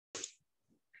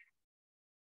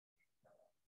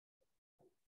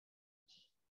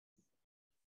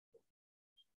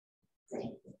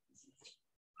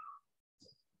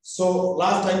So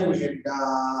last time we had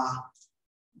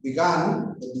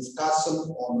begun the discussion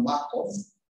on Markov,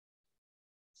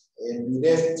 and we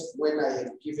left when I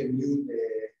had given you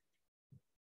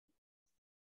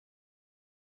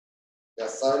the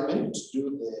assignment to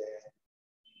do the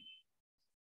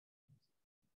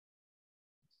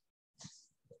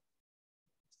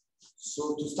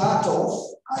So to start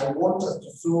off, I want us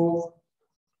to solve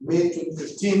May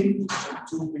 2015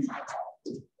 to 2B.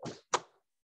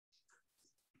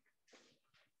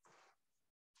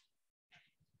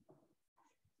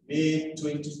 May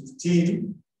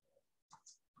 2015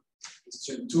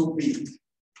 question 2B.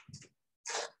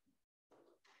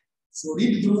 So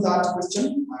read through that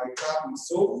question. I can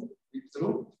solve it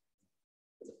through.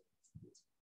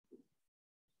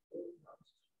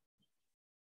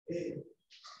 Okay.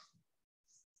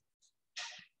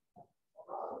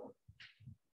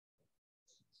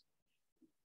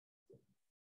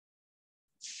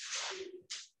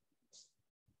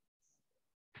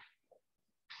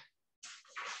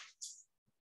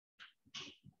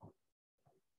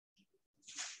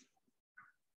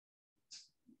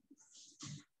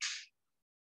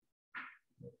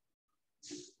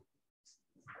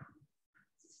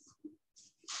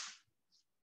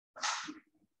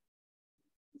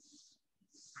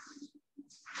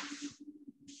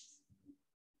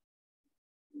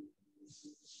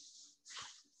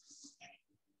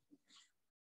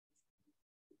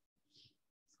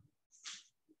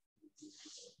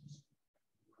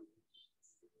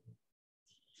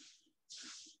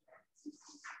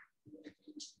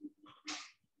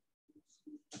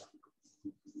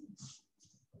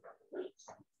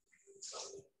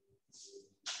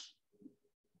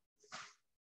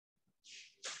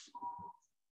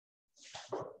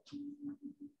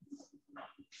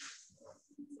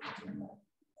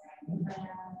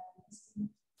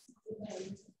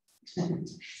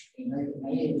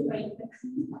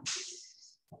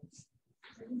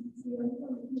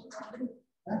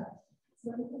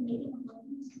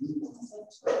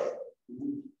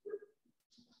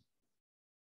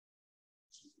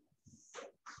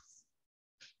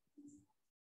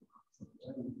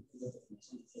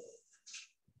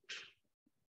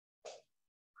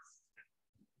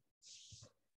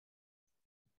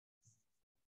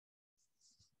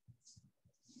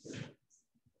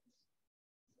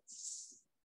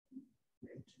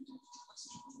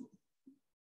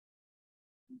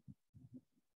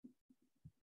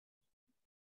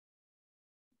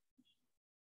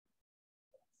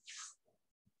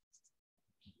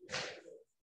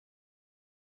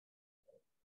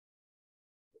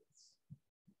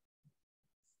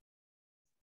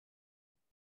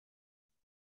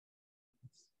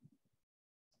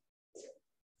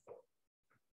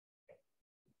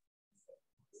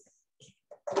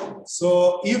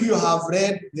 So if you have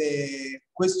read the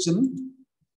question,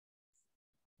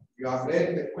 we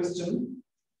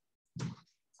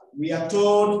are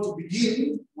told to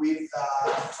begin with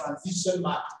transition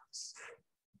matrix.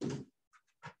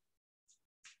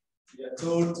 We are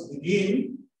told to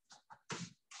begin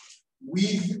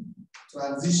with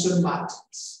transition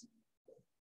matrix.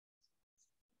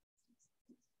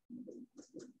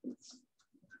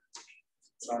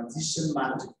 Transition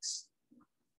matrix.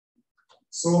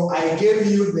 So I gave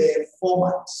you the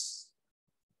format.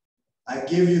 I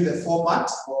gave you the format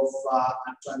of a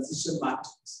transition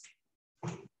matrix.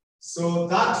 So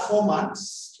that format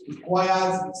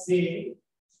requires, we say,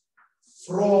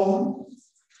 from,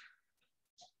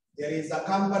 there is a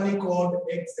company called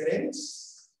Excellent,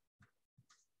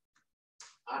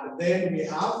 and then we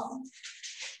have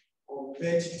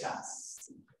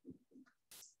competitors.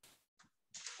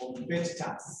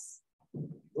 Competitors.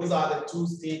 Those are the two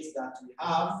states that we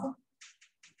have,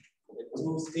 the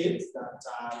two states that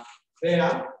are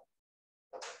there.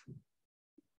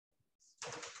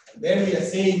 And then we are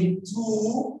saying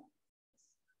two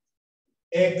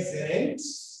excellent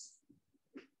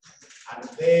and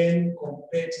then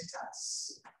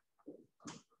competitors.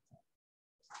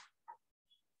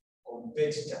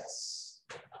 Competitors.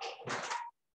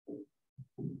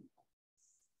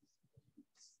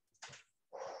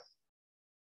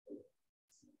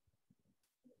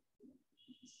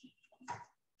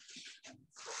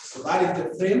 So that is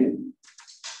the frame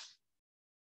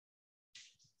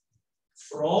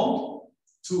from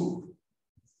to.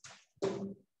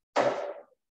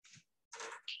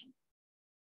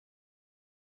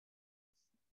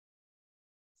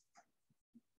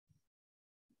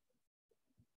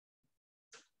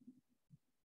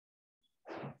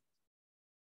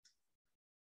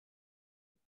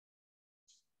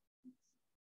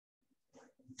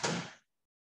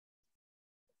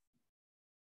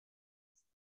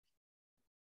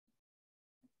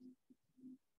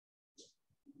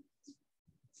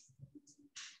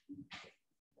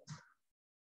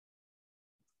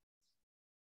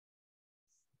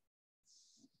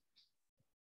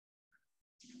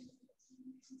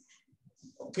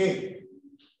 Okay.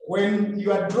 When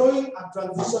you are drawing a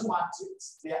transition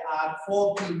matrix, there are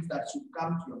 4 things that should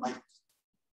come to your mind.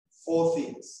 4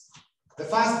 things. The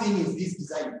first thing is this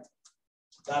design.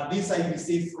 That this I will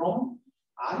say from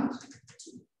and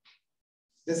to.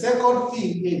 The second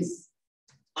thing is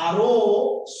a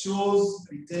row shows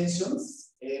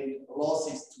retentions and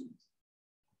losses too.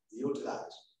 Note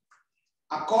that.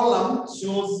 A column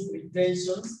shows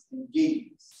retentions and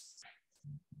gains.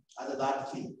 As a third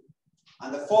thing.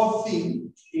 And the fourth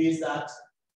thing is that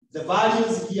the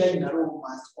values here in a row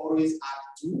must always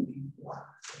add to 1.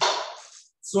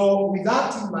 So with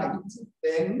that in mind,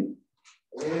 then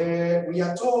we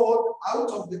are told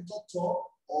out of the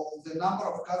total of the number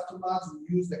of customers who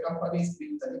use the company's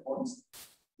printer ribbons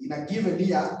in a given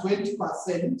year,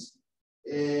 20%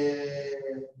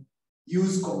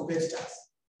 use competitors.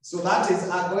 So that is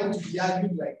going to be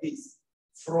argued like this: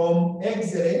 from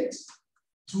excellent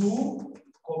to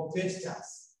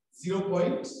competitors,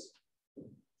 0.2.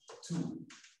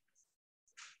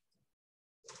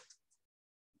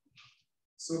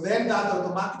 So then that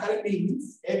automatically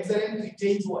means excellent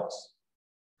retains what?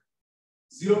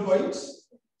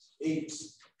 0.8.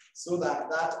 So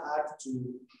that adds to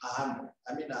 100.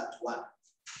 I mean at 1.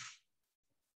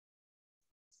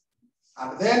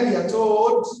 And then we are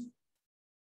told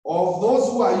of those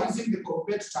who are using the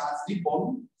competitors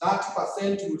ribbon,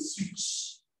 30% will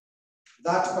switch.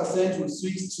 30% will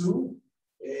switch to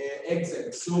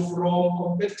excellent. So from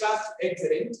competitors to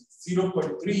excellent,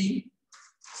 0.3.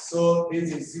 So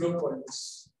this is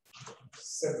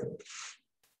 0.7.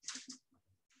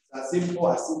 As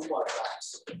simple as that.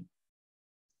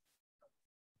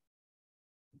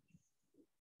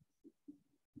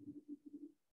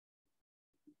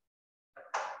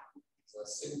 So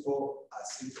as simple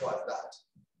as that.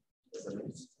 There's a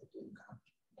minute.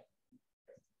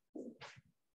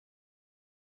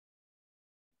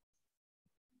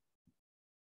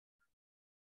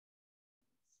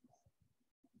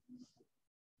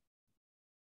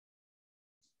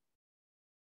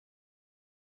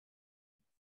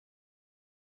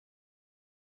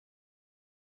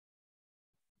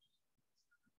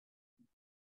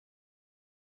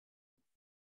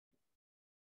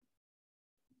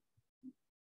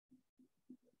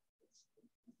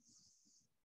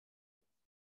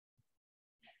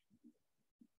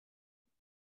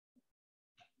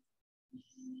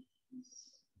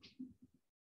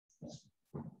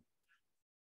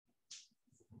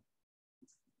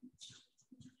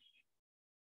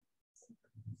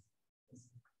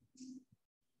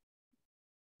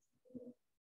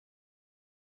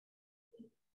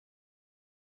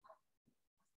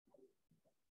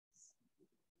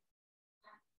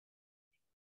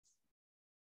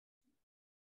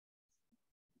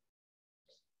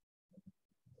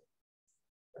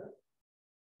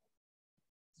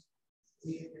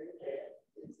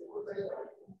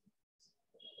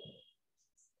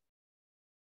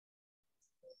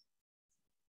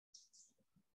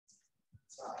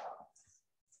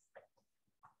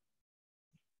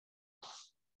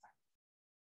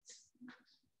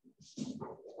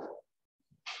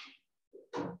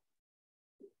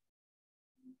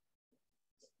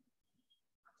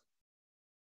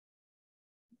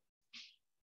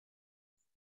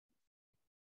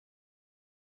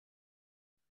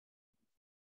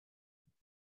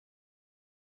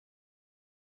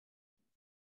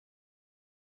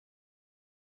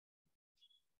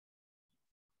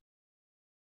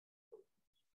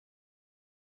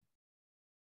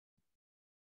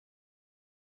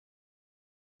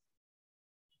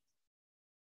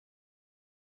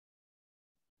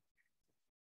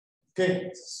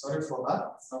 Okay, sorry for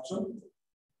that disruption.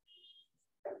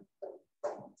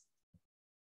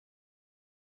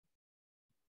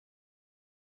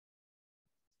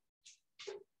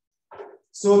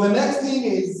 So the next thing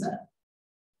is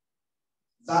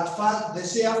that the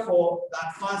share for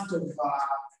that 1st of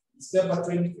December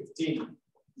 2015.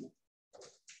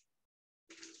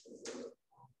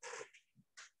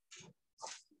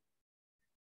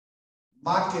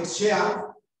 Market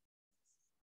share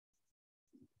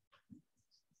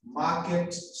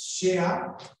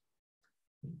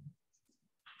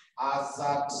as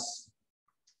at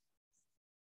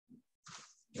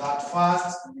that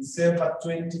 1st December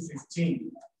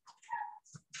 2015.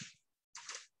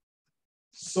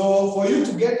 So for you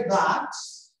to get that,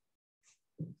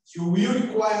 you will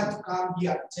require to come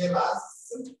here and tell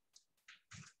us.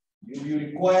 You will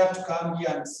require to come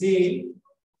here and say,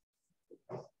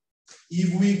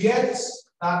 if we get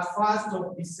that 1st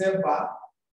of December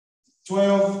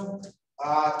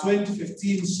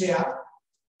 2015 share,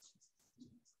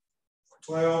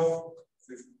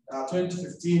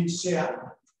 2015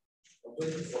 share, or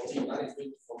 2014, that is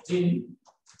 2014,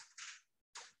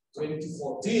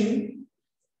 2014,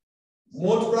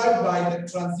 multiplied by the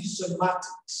transition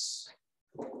matrix.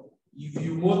 If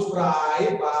you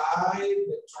multiply by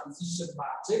the transition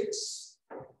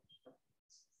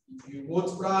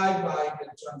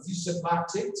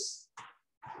matrix,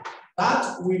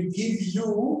 that will give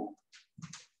you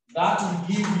that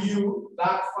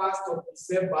 1st of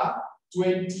December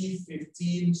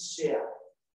 2015 share.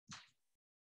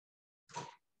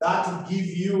 That will give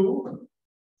you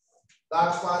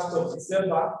that 1st of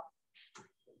December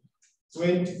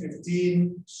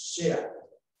 2015 share.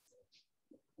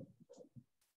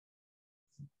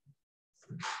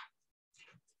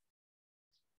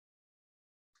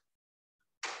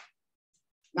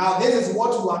 Now, this is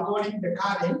what we are calling the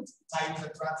current times the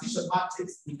transition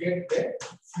matrix to get the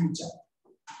future.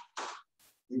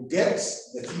 You get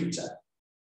the future.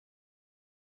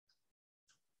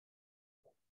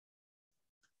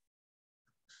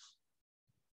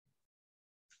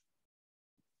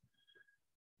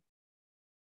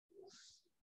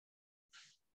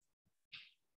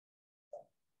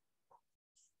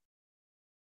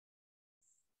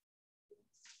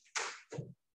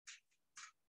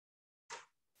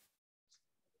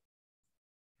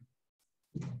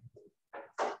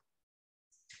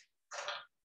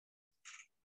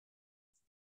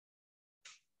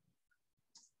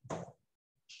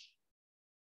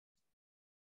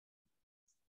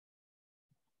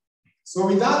 So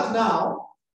with that now,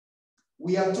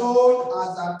 we are told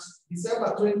as at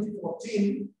December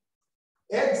 2014,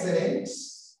 excellent,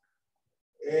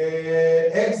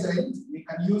 we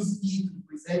can use E to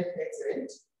represent excellent.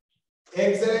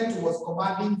 Excellent was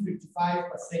commanding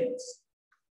 55%.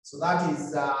 So that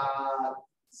is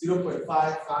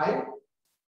 0.55.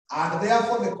 And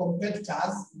therefore the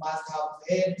competitors must have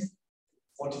had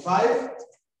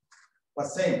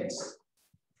 45%.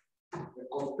 The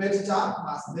competitor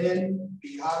must then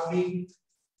be having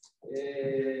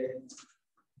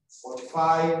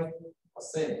 45%.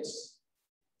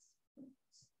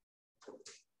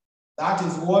 That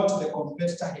is what the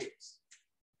competitor has.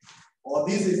 Or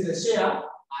this is the share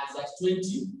as at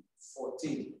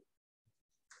 2014.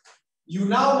 You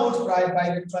now multiply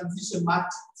by the transition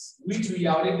matrix, which we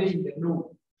are already in the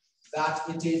know that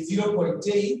it is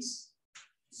 0.8,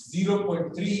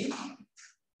 0.3,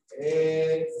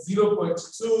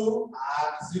 0.2,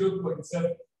 and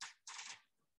 0.7.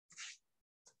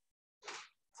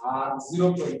 And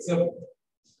 0.7.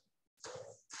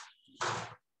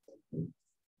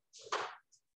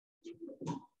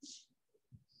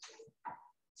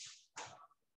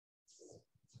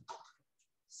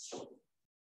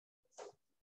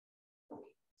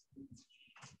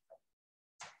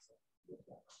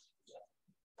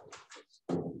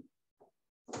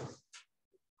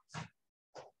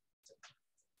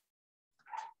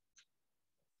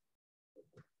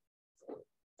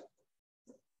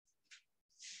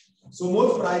 So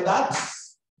multiply that.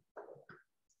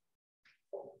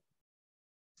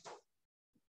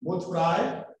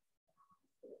 Multiply.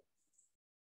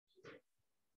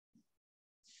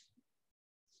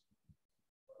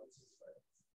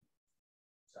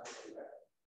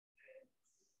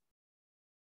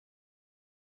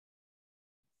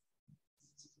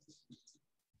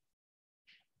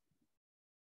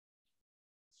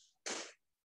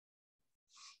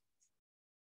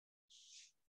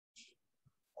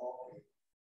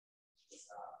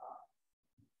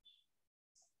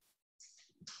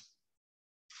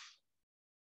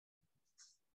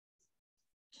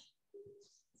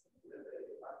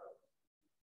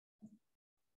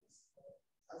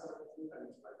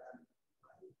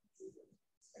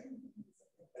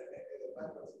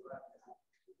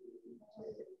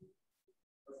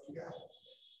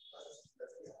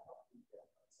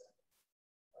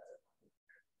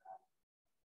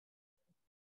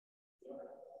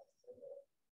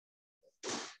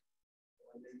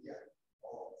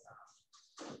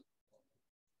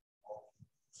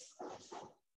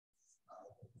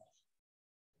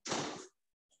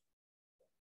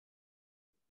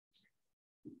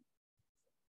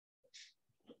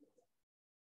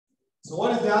 So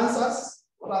what is the answers?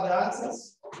 What are the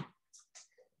answers?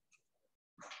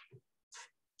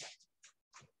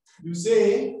 You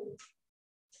say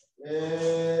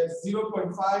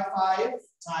 0.55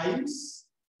 times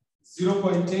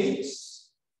 0.8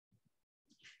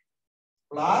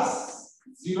 plus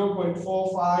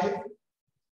 0.45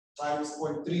 times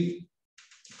 0.3.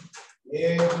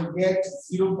 And you get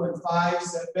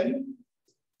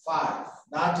 0.575.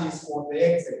 That is for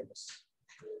the excellent.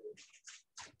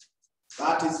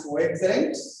 That is for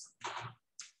excellent.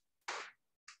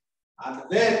 And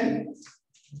then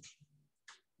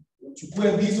we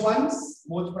these ones,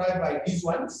 multiply by these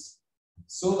ones,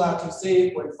 so that you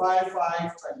say 0.55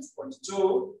 times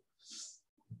 0.2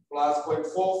 plus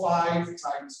 0.45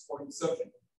 times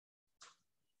 0.7.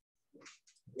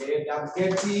 And I'm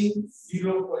getting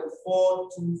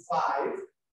 0.425.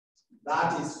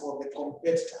 That is for the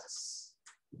competitors.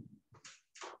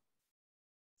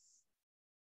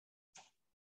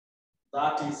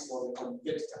 That is for the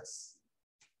competitors.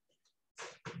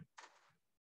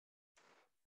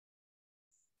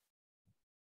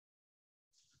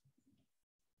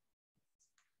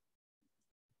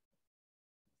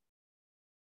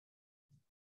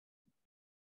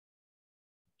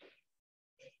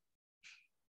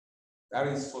 That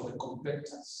is for the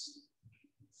competitors.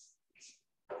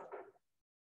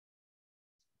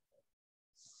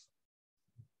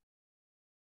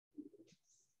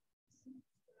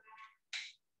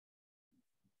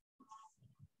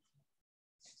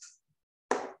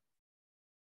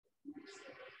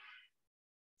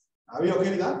 Are we okay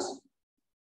with that?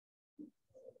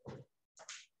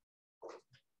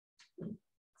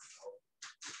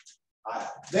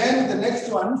 Then the next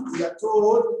one we are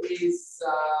told is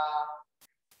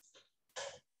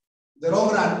the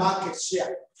long run market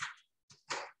share.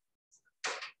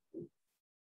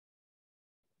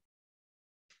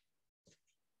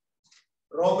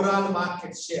 Long run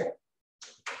market share.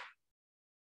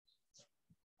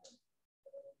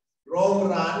 Long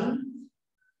run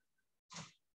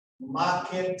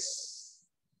market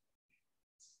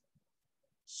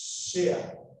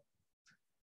share.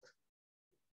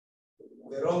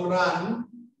 The long run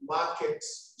market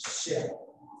share.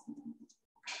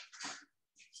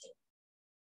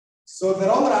 So the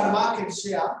long run market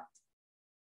share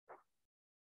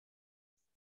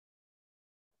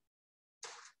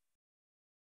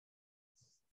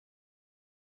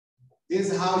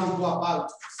is how you go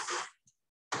about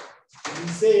it. You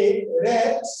say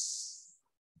let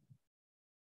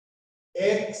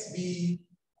X be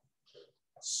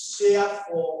share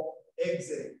for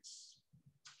exit.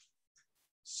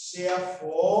 Share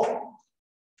for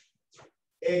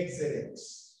exit.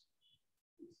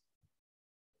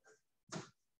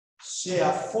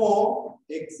 Share for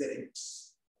exit.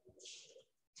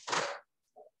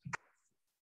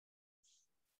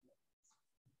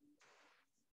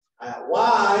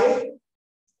 Y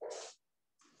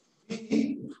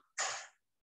B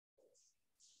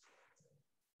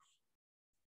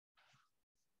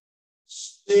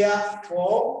share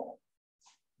for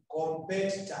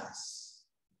competitors.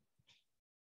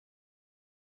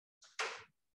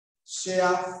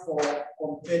 Share for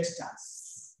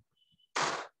competitors.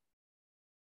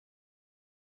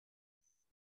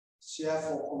 Share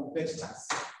for competitors.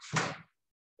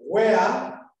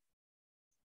 Where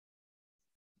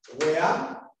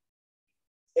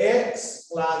X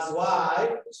plus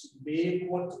Y should be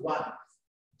equal to 1.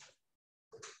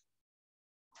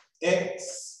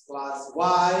 X plus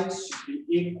Y should be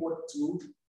equal to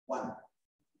 1.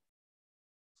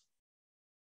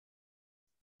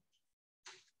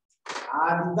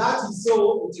 And that is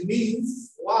so, it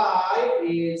means Y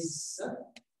is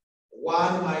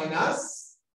 1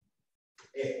 minus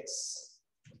X.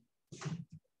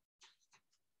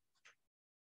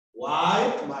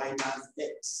 Y minus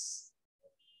X.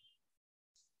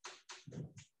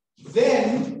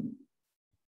 Then,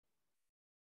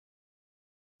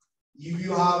 if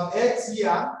you have X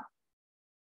here,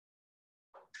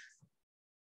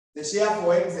 the share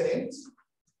for excellent,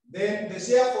 then the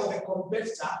share for the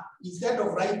competitor, instead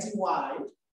of writing Y,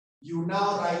 you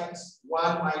now write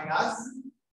 1 minus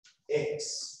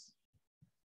X.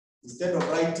 Instead of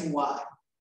writing Y.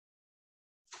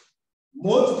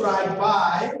 Multiplied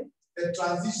by the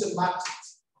transition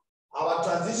matrix. Our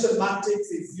transition matrix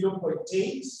is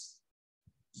 0.8,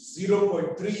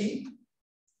 0.3,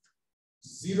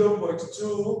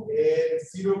 0.2, and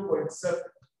 0.7.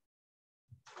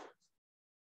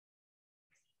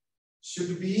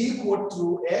 Should be equal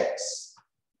to X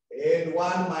and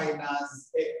 1 minus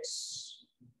X.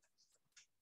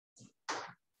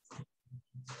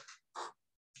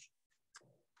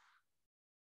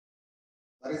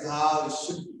 That is how it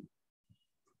should be.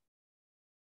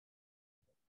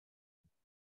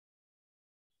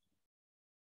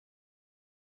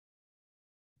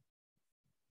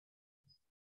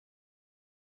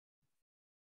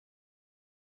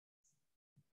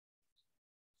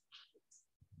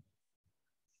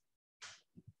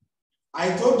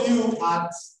 I told you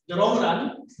at the long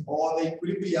run or the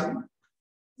equilibrium,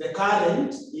 the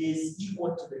current is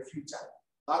equal to the future.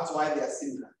 That's why they are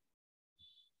similar.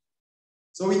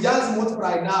 So we just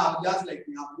multiply now, just like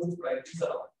we have multiplied this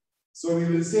around. So we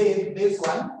will say this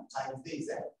one times this.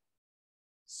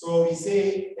 So we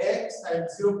say x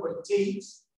times 0.8,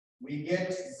 we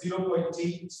get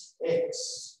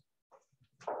 0.8x.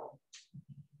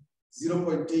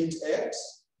 0.8x.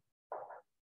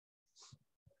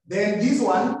 Then this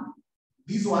one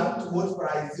to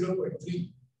multiply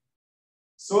 0.3.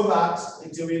 So that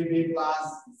it will be plus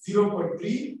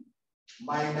 0.3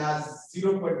 minus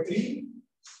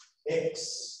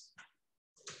 0.3x.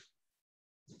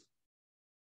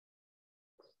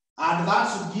 And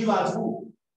that should give us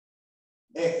who?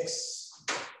 X.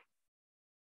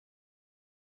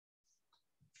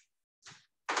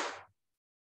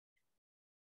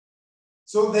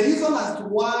 So the reason as to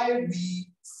why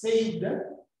we said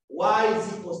y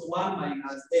is equals to 1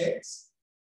 minus x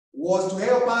was to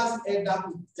help us end up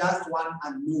with just one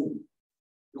unknown.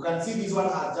 You can see this one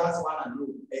has just one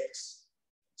unknown, x.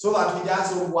 So that we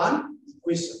just solve one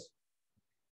equation.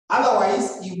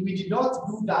 Otherwise, if we did not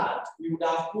do that, we would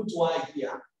have put y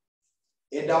here.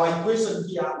 And our equation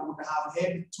here would have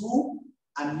had two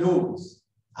unknowns.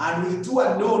 And with two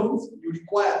unknowns, you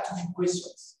require two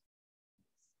equations.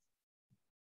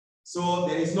 So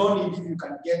there is no need if you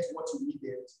can get what you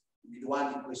needed with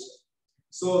one equation.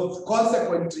 So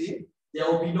consequently,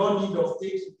 there will be no need of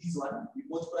taking this one, we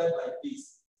multiply by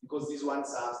this, because this one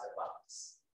serves the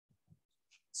purpose.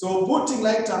 So putting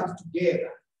like terms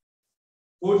together,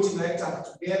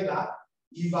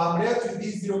 if I'm left with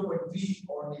this 0.3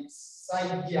 on its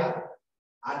side here,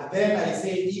 and then I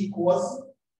say equals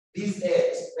this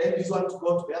x, then this one to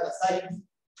go to the other side,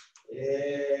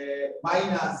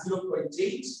 minus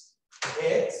 0.8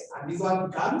 x, and this one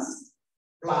becomes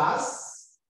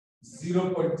plus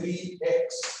 0.3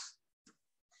 x.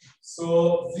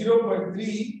 So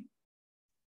 0.3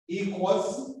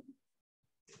 equals,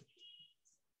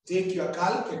 take your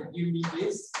calc and give me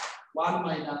this, 1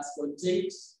 minus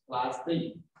 0.8 plus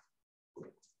 3.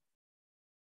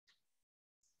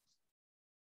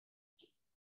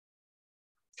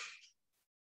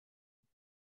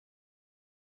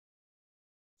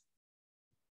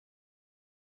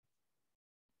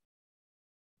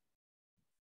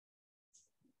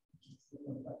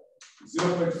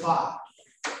 (0.5)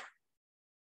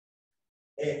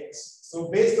 x. So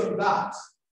based on that,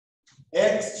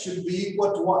 x should be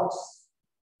equal to what?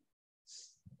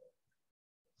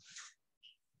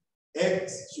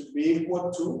 X should be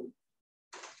equal to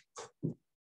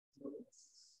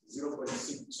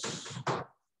 0.6.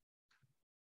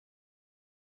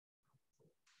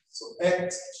 So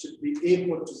x should be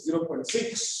equal to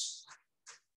 0.6.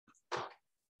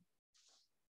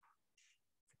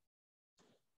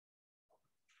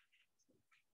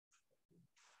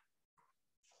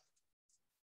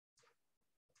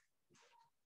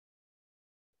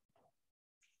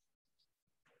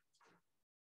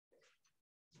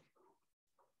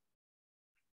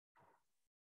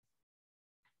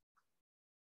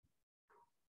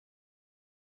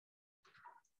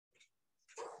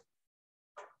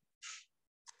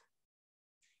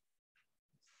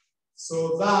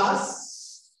 So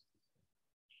thus,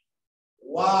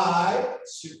 y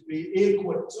should be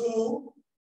equal to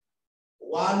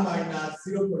 1 minus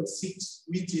 0.6,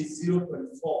 which is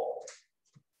 0.4.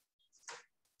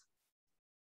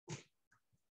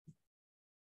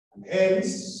 And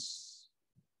hence,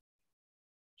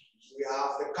 we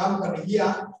have the company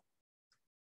here,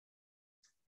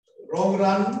 long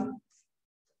run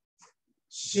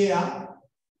share,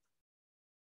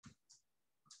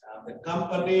 the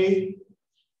company.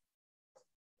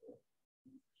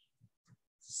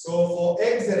 So for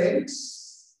excellent,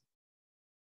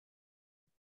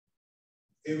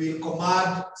 they will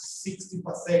command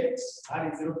 60%,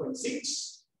 that is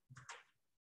 0.6.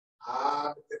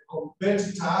 And the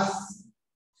competitors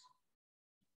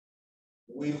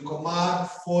will command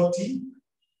 40%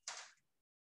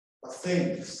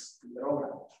 in the long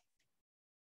run.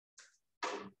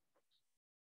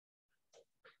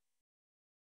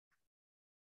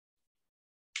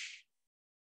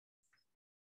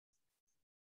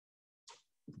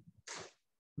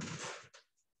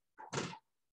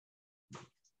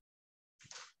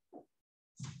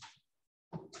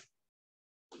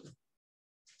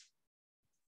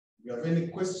 If you have any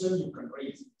question, you can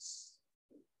raise it.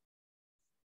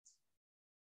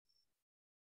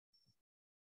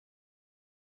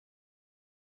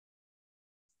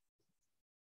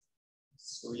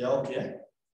 So you're okay?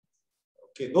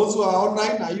 Okay, those who are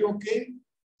online, are you okay?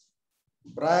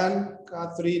 Brian,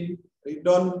 Catherine,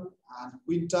 Ridon, and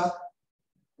Quinta.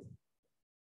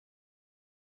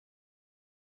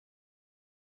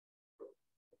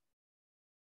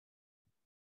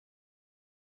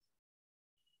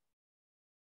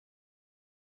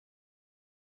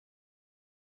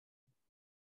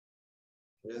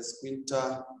 There's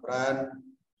Quinta, Brian.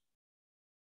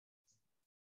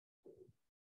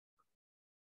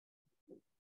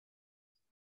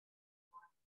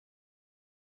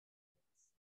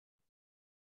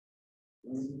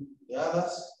 The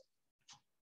others.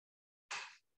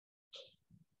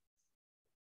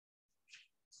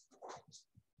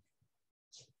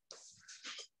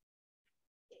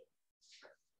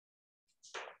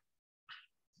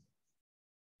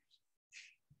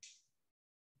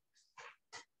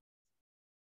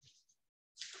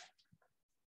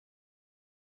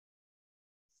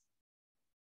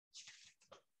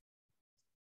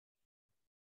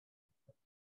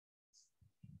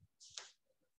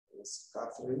 Yes,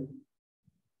 Catherine.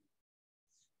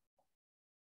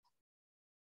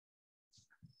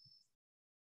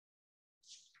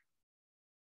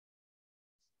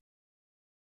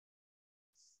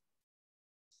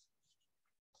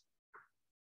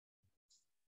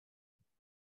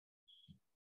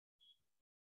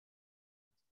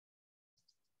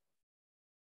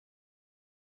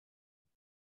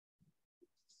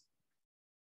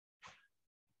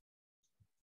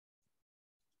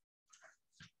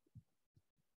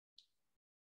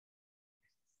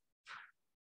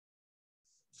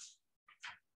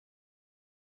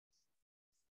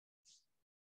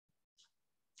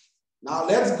 Now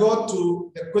let's go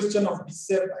to the question of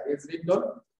December. Let's read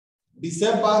on.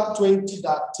 December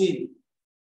 2013.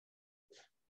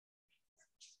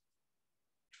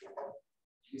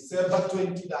 December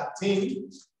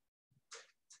 2013.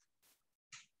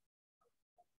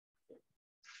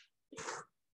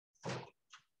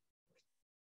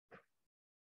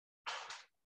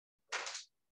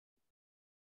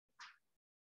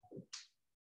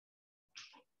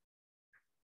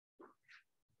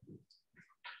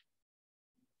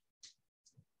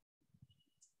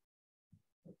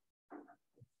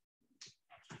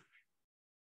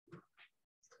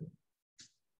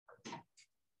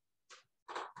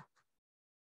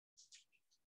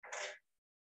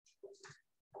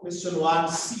 Question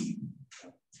 1C.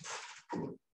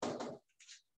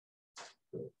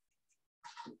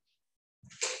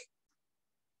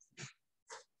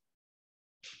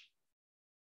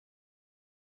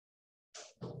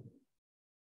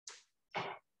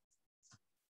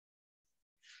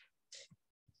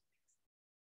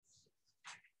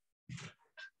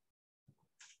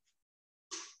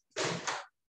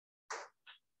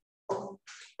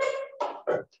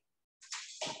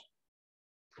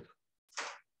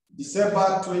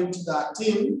 December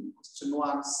 2013, question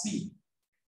 1C.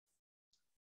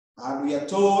 And we are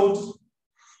told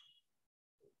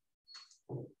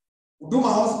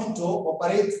Huduma Hospital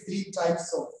operates 3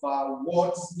 types of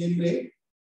wards, namely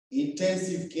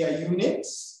intensive care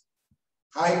units,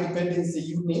 high dependency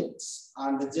units,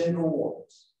 and the general ward.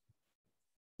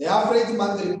 The average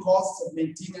monthly cost of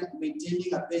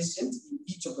maintaining a patient in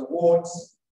each of the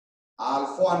wards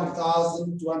are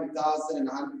 400,000, 200,000, and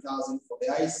 100,000 for the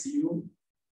ICU,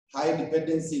 high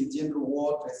dependency in general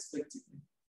ward, respectively.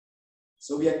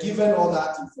 So we are given all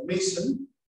that information,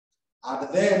 and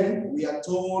then we are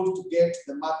told to get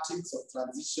the matrix of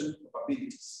transition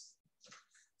probabilities.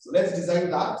 So let's design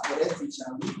that. The rest we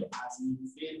shall read as we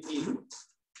fill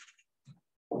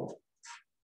in.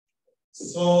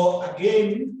 So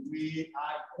again, we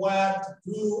are required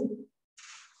to do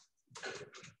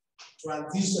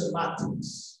transition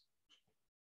matrix.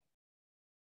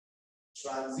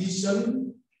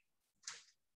 Transition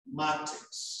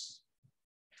matrix.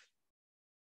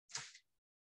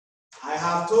 I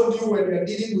have told you when we are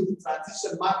dealing with the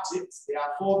transition matrix, there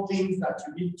are 4 things that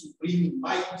you need to bring in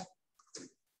mind.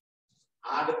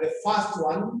 And the first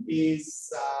one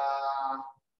is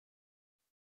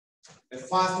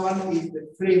the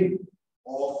frame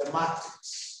of the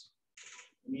matrix.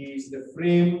 Is the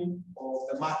frame of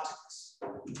the matrix.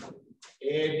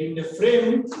 And in the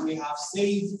frame, we have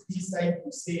said this side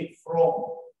to say from.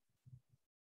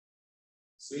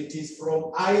 So it is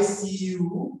from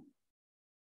ICU,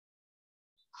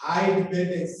 high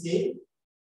dependency,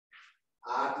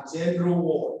 and general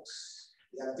ward.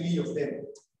 There are 3 of them.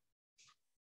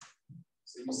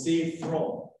 So you say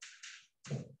from.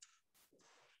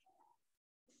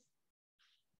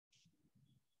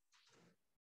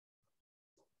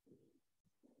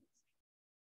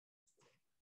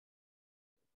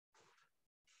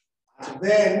 And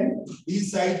then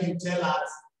this side you tell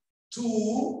us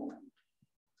 2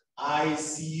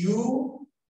 ICU,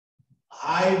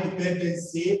 high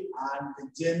dependency, and the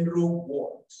general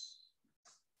ward.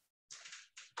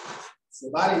 So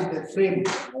that is the frame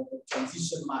of the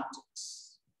transition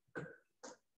matrix.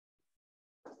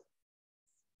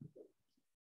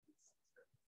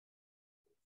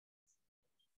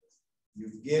 you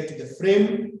get the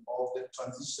frame of the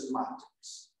transition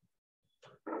matrix.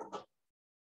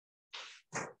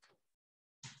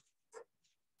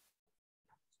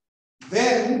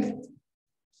 Then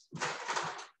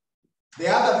the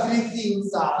other three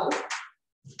things are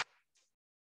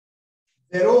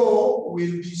the row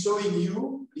will be showing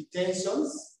you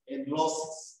retentions and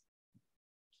losses,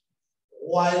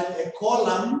 while a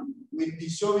column will be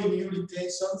showing you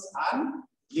retentions and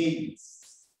gains.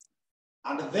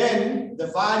 And then the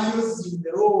values in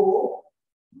the row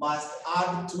must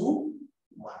add to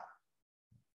 1.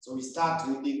 So we start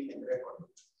reading and recording.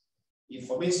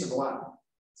 Information 1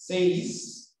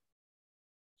 says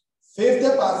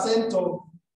 50% of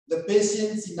the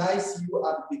patients in ICU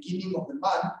at the beginning of the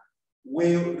month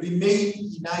will remain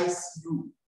in ICU.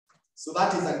 So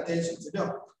that is a retention.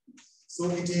 So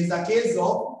it is a case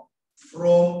of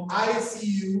from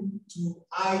ICU to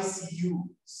ICU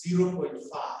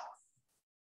 0.5.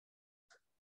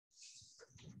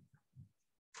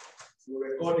 So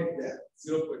record it there,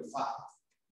 0.5.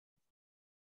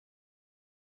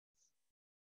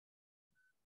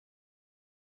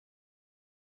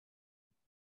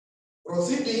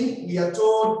 Proceeding, we are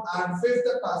told, and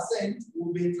 50%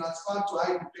 will be transferred to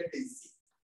high dependency.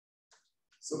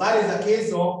 So that is a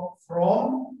case of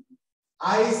from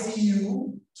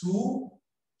ICU to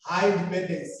high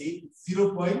dependency,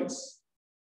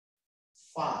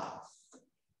 0.5.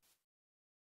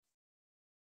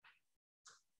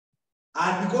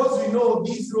 And because we know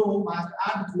this row must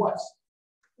add to what?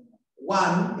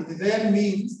 1, it then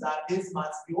means that this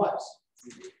must be what?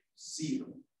 0.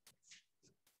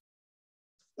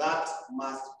 That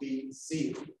must be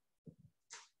 0.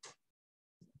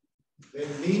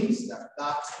 That means that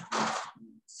must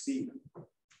be 0.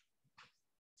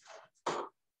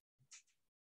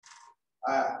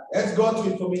 Let's go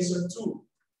to information 2,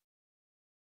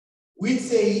 which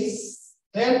says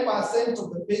 10%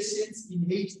 of the patients in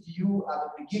HDU at the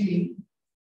beginning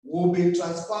will be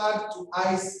transferred to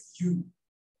ICU.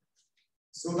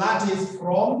 So that is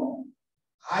from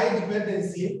high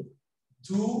dependency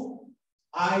to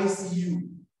ICU,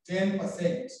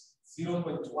 10%,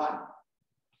 0.1.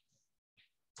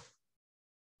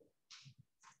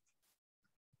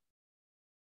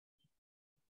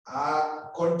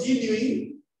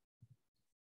 Continuing,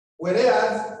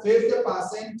 whereas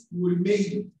 50% will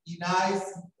remain in high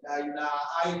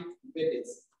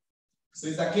dependency. So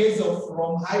it's a case of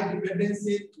from high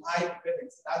dependency to high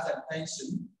dependency. That's a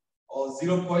retention of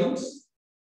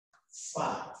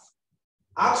 0.5.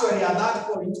 Actually, at that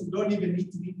point, you don't even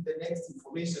need to read the next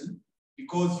information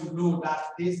because you know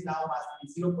that this now must be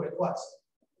 0.4,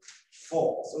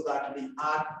 so that they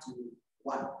add to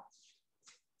 1.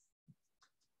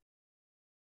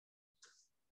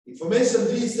 Information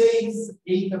 3 says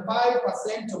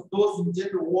 85% of those in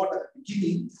general ward at the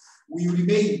beginning will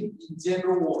remain in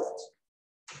general ward.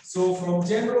 So from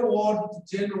general ward to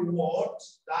general ward,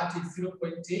 that is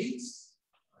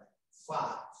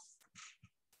 0.85.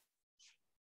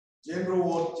 General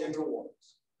ward.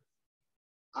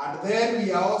 And then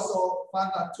we are also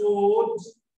further told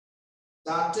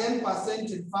that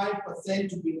 10% and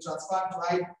 5% will be transferred to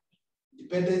high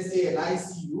dependency and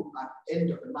ICU at the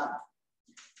end of the month.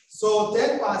 So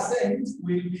 10%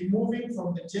 will be moving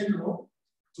from the general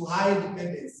to high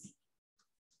dependency.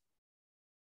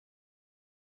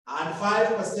 And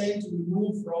 5% will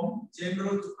move from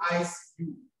general to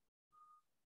ICU.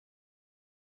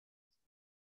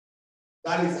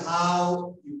 That is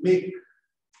how you make.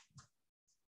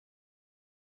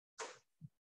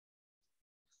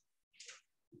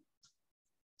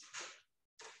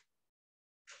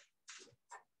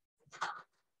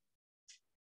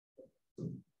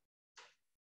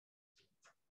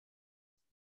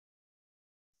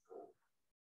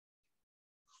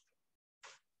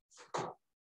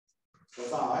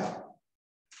 Sawa,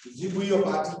 jibu hiyo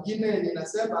part nyingine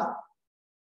inasema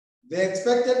the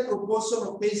expected proportion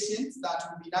of patients that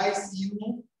will be in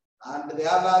ICU and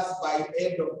the others by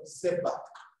end of December.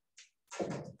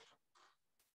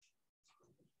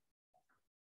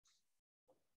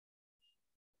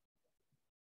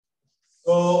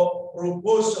 So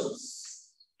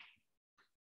proportions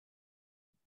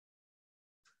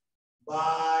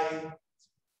by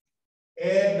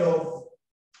end of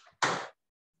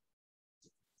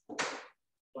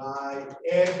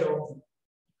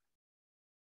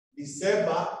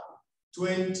December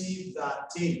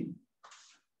 2013.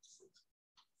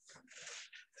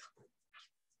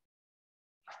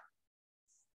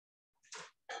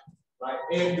 By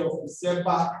end of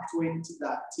December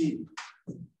 2013.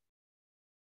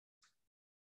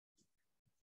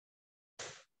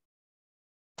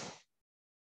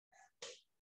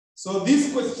 So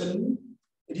this question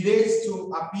relates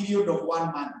to a period of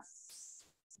 1 month.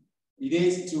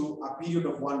 Relates to a period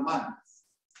of 1 month.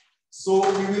 So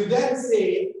we will then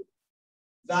say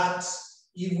that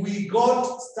if we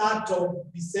got start of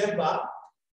December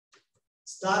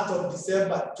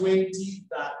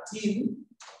 2013,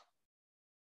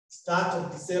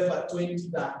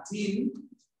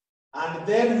 and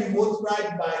then we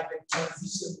multiplied by the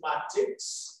transition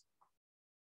matrix,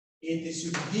 it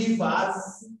should give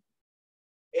us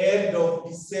end of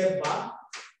December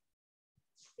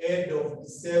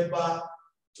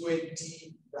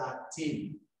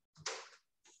 2013.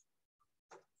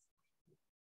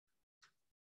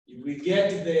 If we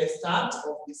get the start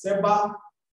of December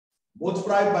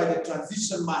multiplied by the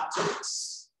transition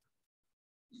matrix,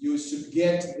 you should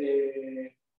get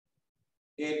the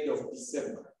end of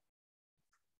December.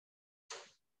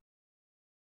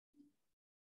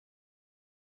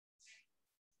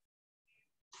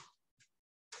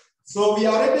 So we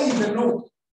are already in the know.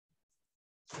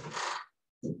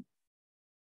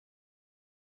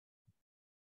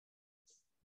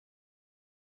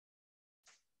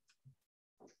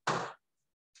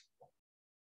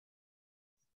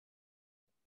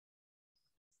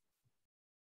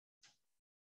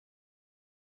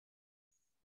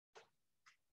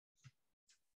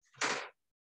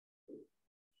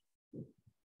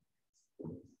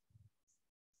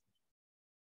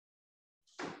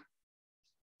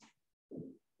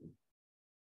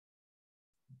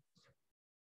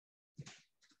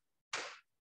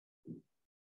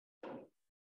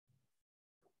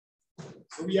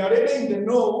 So we are already in the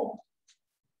know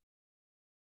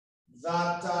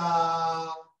that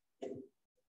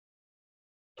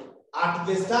at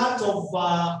the start of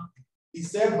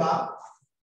December,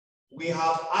 we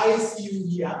have ICU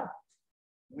here,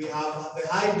 we have the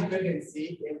high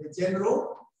dependency and the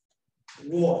general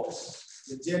ward.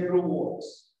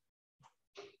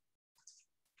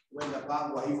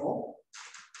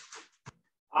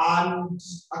 And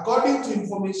according to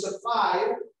information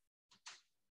 5,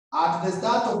 at the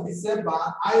start of December,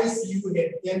 ICU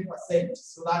had 10%,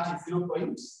 so that is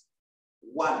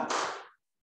 0.1.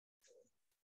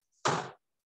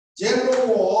 General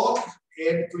ward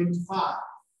had 25,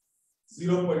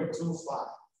 0.25.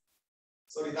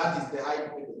 Sorry, that is the high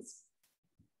dependency.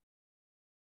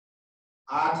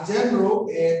 At general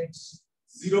at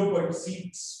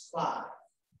 0.65.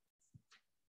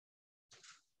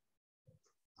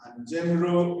 And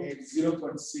general at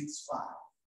 0.65.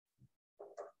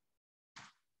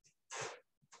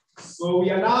 So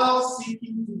we are now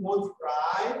seeking to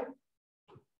multiply.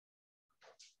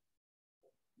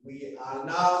 We are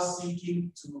now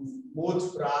seeking to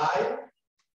multiply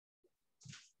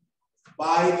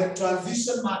by the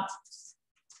transition matrix,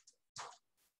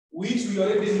 which we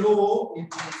already know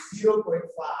it is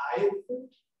 0.5,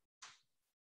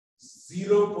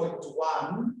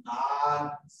 0.1,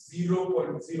 and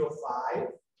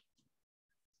 0.05.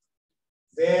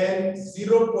 Then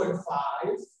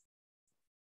 0.5,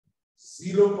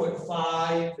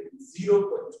 0.5,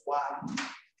 0.1,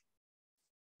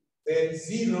 then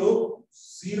 0,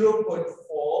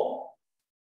 0.4,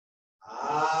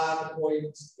 and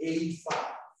 0.85.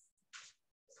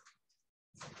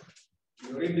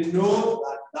 You already know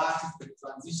that is the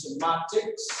transition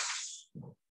matrix.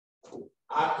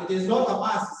 And it is not a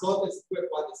mass, it's not the square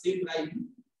for the same line.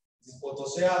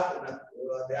 Isipotoshea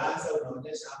the answer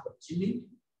unaonyesha hapo chini.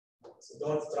 So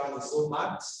don't struggle so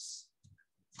much.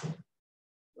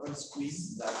 Don't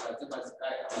squeeze that whatever is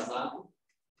kama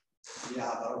we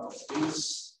have a lot of space.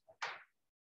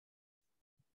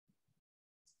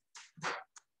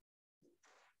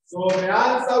 So the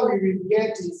answer we will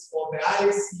get is for the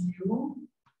ICU,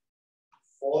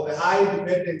 for the high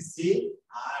dependency,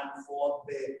 and for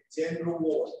the general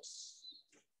ward.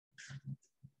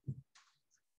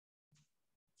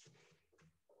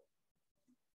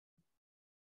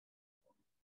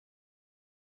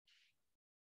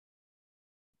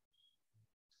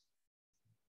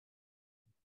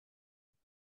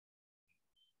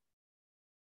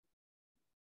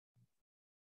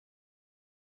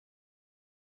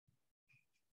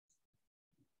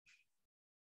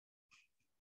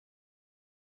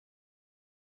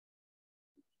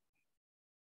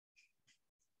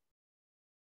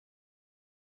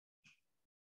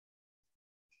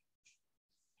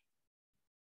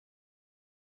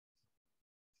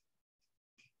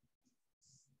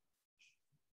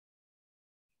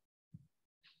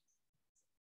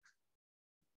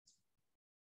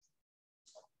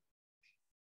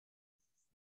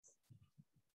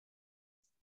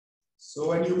 So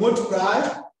when you multiply,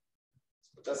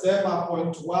 utasema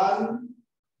 0.1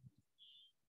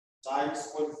 times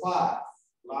 0.5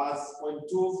 plus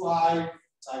 0.25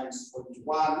 times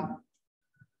 0.1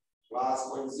 plus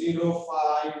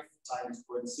 0.05 times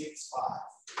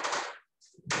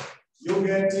 0.65. You're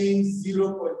getting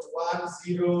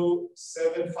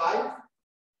 0.1075.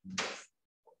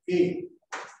 Okay.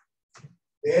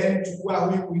 Then chukua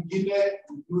huyu mwingine,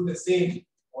 we do the same.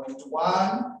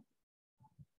 0.1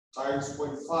 times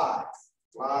 0.5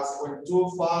 plus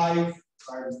 0.25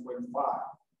 times 0.5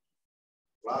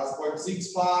 plus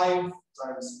 0.65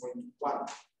 times 0.1.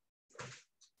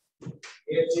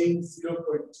 Getting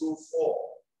 0.24.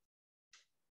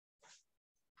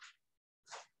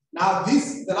 Now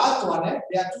this, the last one,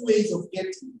 there are two ways of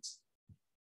getting it.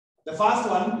 The first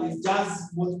one is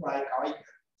just multiply kawaida.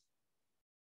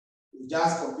 You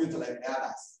just compute like the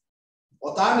others.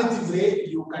 Alternatively,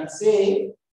 you can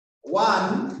say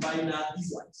 1 minus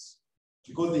these ones,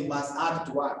 because they must add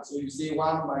to 1. So you say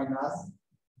 1 minus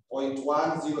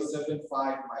 0.1075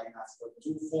 minus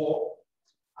 0.24,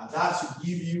 and that should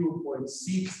give you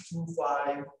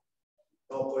 0.625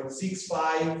 or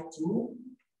 0.6525.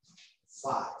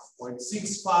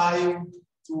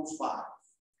 0.6525.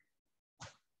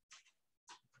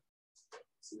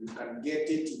 So you can get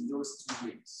it in those two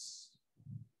ways.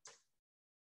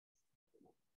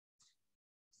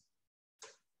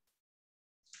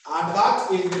 And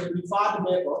that is the preferred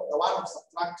method, the one of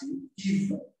subtracting,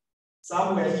 if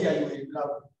somewhere here you will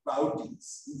have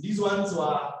roundings. If these ones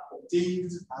were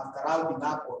obtained after rounding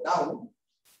up or down,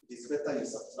 it is better you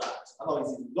subtract.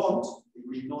 Otherwise, if you don't, they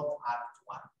will not add to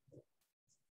 1.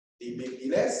 They may be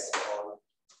less or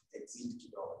exceed to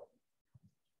double.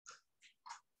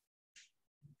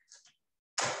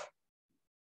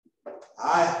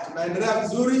 Haya, tunaendelea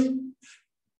vizuri.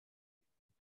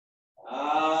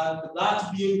 And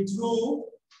that being true,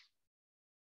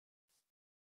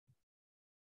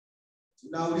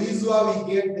 tunaulizwa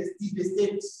we get the steady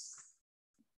state.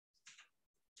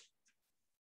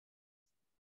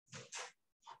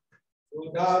 Go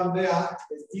down there,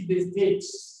 the steady state.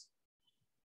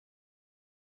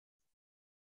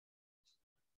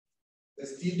 The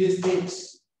steady state.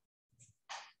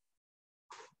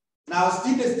 Now,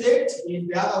 steady state is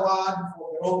the other word for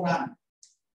the long run.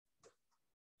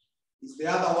 It's the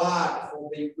other word for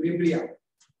the equilibrium.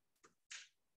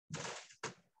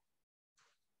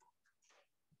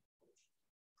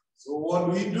 So what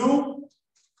do we do?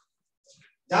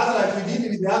 Just like we did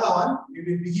with the other one, we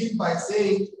will begin by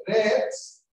saying let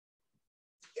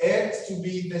X to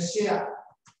be the share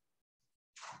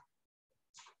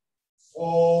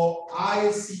for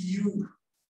ICU,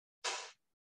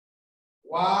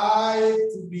 Y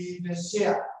to be the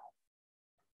share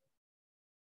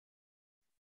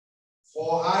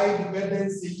for high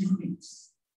dependency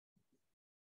units,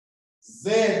 Z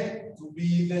to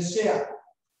be the share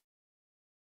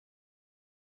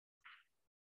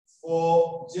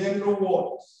for general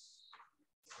wards,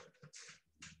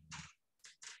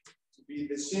 to be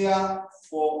the share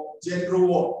for general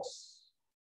wards.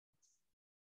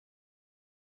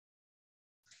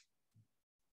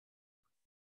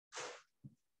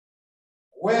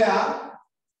 Where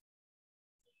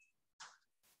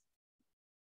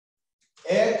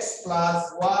X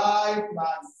plus Y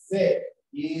plus Z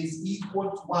is equal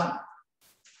to 1.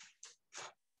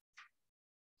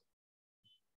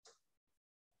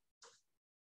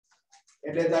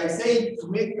 And as I say, to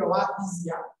make your work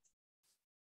easier,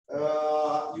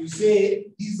 you say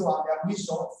this one, the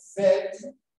mission Z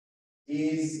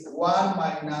is 1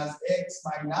 minus X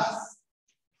minus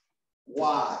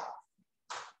Y.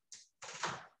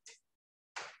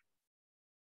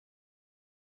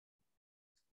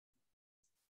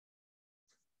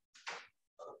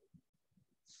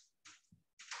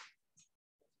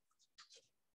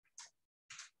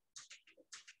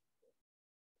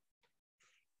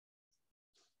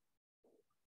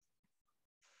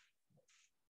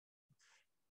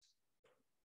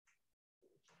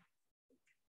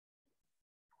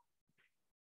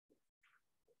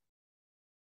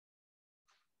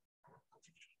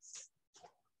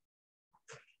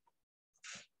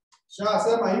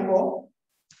 Sema hivyo,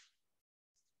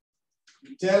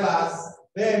 tell us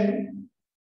then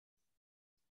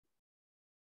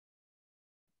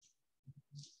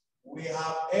we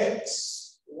have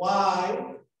X,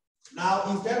 Y.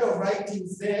 Now instead of writing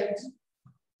Z,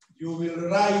 you will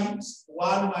write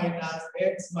 1 minus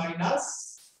X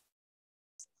minus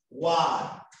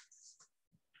Y.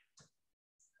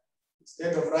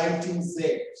 Instead of writing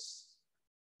Z,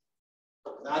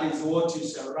 that is what you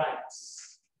shall write.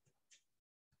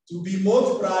 To be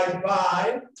multiplied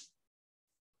by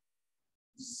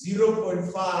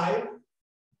 0.5,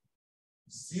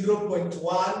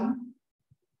 0.1,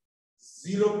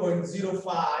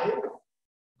 0.05.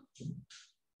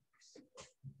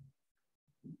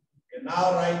 And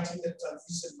now writing the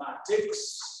transition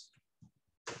matrix.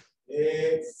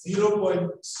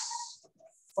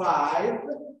 0.5.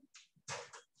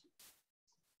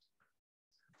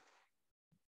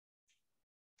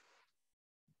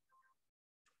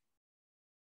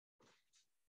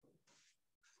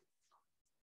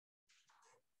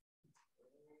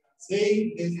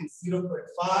 Saying this is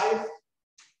 0.5,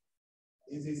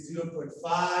 this is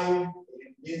 0.5,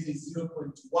 and this is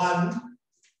 0.1,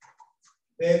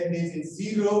 then this is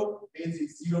 0, this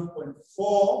is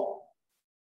 0.4,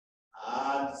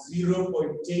 and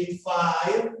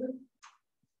 0.85,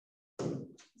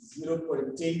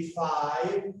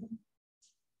 0.85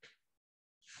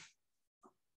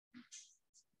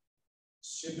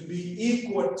 should be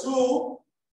equal to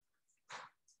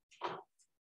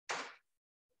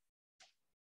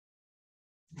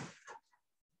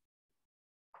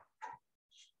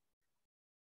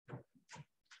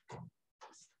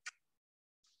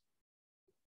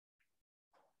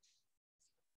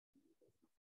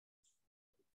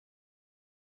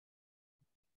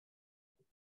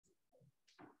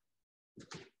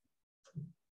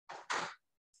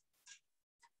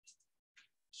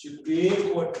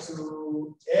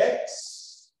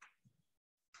x,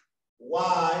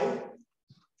 y,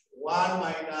 1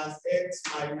 minus x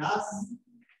minus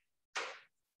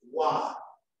y.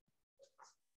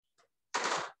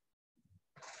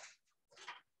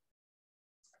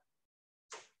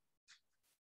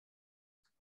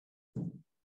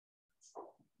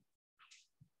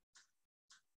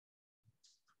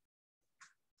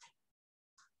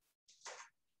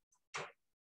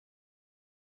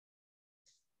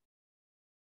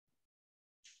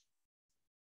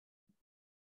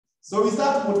 So we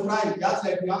start multiplying, just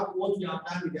like what we have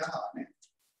done with the other one.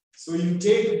 So you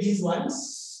take these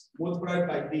ones, multiplied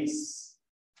by this.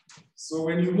 So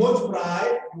when you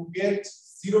multiply, you get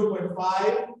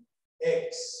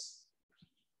 0.5x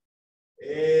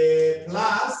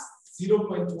plus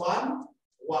 0.1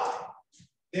 y.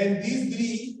 Then these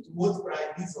three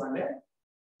multiply this one,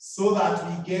 so that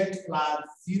we get plus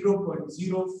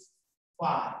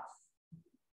 0.05.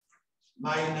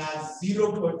 Minus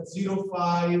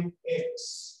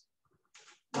 0.05x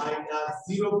minus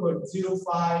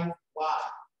 0.05y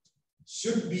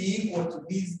should be equal to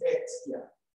this x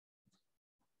here.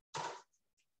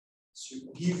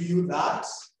 Should give you that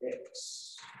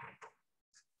x.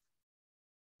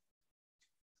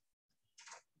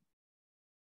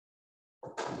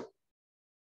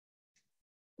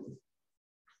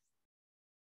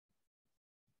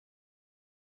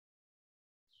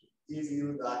 Give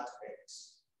you that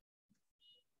x.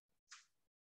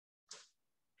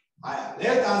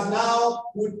 Let us now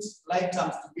put like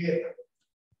terms together.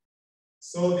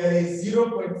 So there is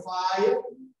 0.5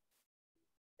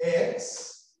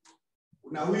 x.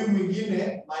 Na huyu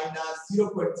mwingine minus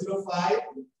 0.05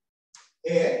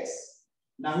 x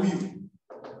na huyu.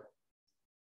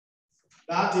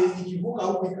 That is ikivuka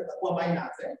huku itakuwa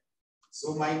minus.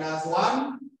 So minus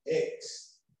 1 x.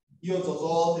 Hiyo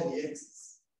zote ni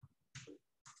x's.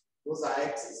 Those are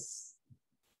x's.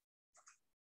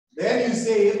 Then you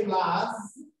say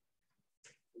plus,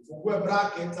 ufungue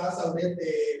bracket, sasa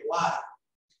ulete y.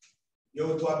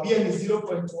 Yo tuambie ni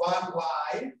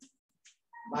 0.1y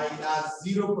minus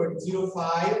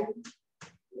 0.05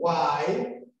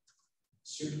 y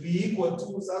should be equal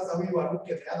to, sasa we will look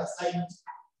at the other side,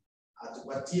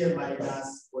 atupatie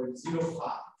minus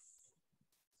 0.05.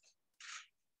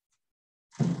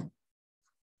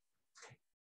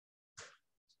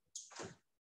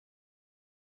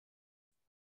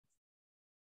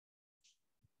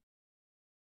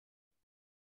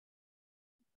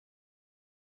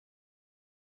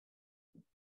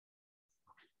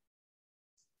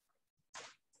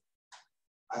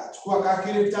 Chukua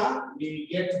calculator, we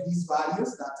get these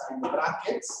values that are in the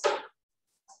brackets.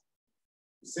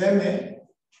 Useme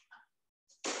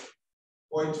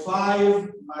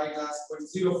 0.5 minus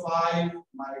 0.05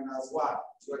 minus 1.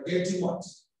 You are getting what?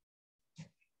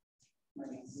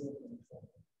 Minus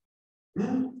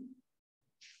 0.5.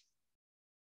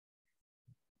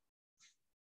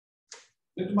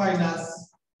 It minus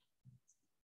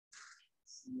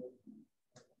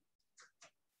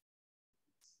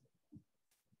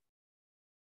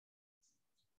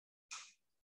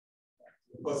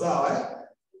kwa sawa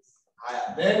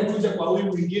haya, then kuja kwa huyu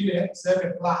mwingine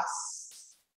 7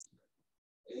 plus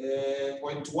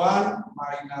 0.1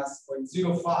 minus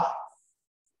 0.05,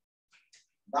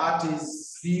 that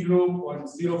is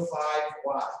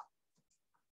 0.05y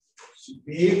should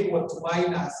be equal to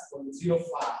minus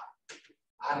 0.05.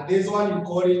 And this one you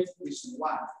call it equation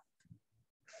 1.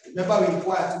 Remember, we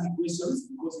require 2 equations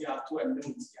because we have 2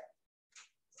 unknowns here.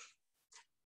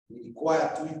 We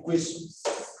require 2 equations.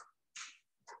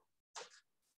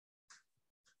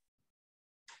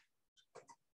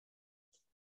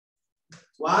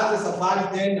 Tuanze safari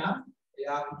tena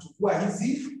ya kuchukua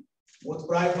hizi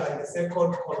multiplied by the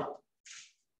second column.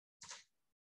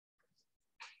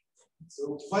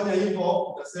 So ukifanya hivyo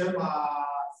utasema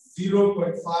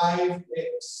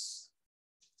 0.5x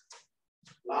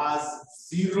plus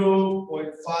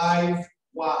 0.5y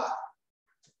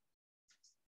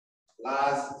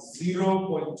plus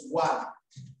 0.1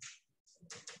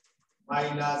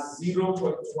 minus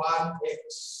 0.1x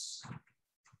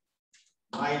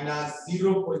minus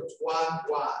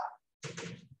 0.1y.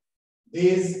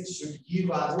 This should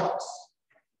give us what?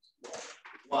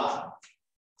 1.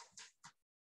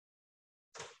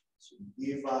 Should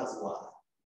give us 1.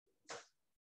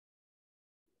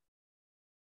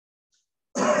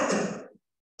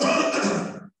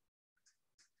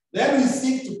 Then we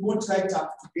seek to put right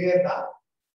up together,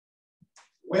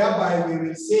 whereby we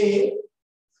will say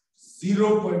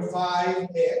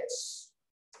 0.5x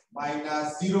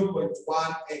minus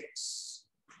 0.1x.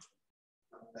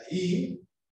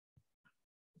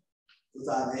 Those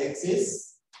are the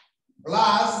x's,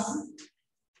 plus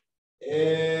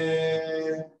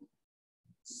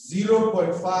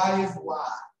 0.5y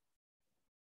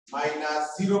minus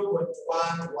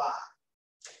 0.1y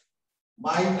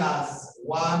minus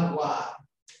 1y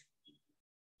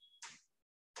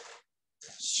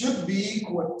should be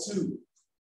equal to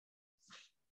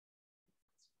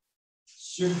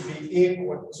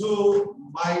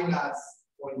minus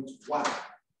 0.1.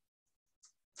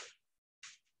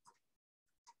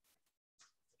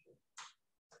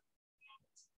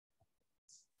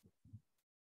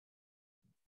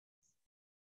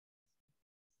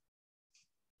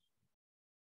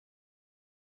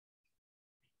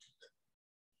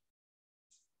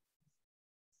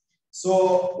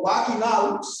 So working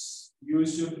out, you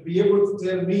should be able to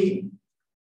tell me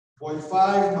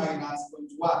 0.5 minus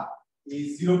 0.1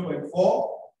 is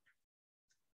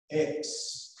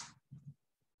 0.4x.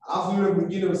 After you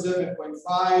begin with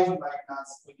 7.5 minus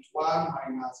 0.1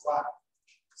 minus 1.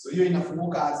 So you're in a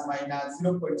as minus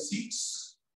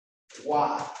 0.6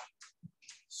 y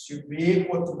should be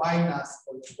equal to minus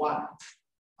 0.1.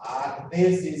 And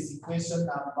this is equation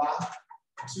number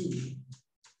 2.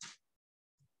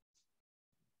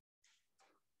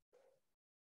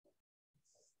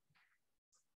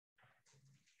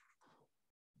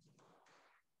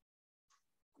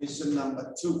 Equation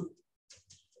number 2.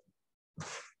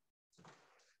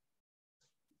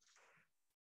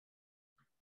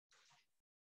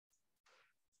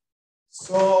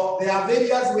 So there are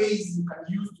various ways you can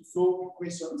use to solve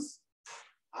equations.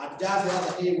 And just the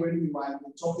other day when we were in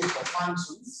the topic of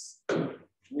functions,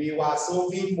 we were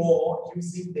solving more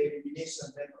using the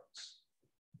elimination method.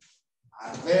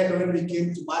 And then when we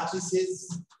came to matrices,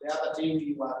 the other day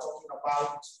we were talking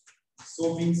about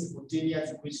solving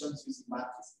simultaneous equations using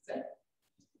matrices.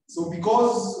 So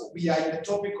because we are in the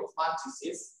topic of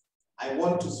matrices, I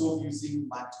want to solve using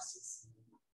matrices.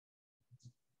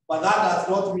 But that does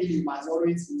not mean you must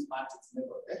always use matrix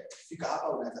method. Figure out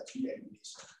how to do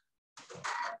elimination.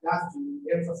 Just to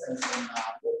emphasize on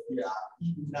what we are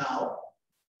in now.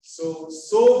 So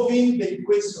solving the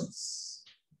equations.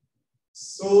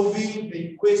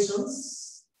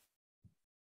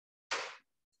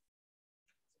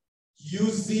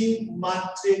 Using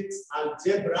matrix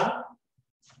algebra.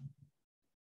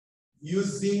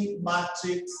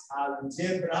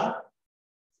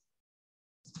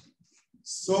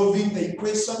 Solving the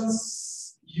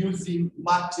equations using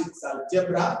matrix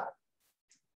algebra.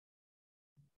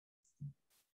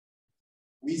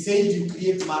 We said you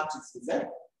create matrices.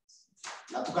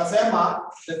 Now tukasema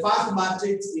the first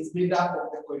matrix is made up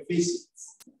of the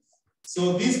coefficients.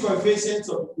 So these coefficients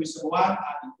of equation 1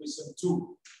 and equation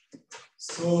 2.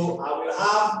 So I will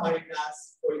have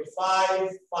minus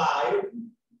 0.55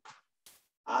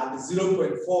 and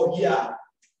 0.4 here.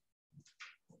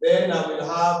 Then I will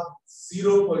have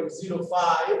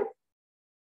 0.05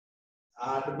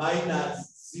 and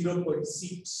minus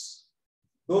 0.6.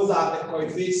 Those are the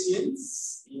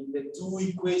coefficients in the 2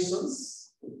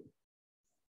 equations.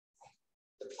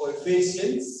 The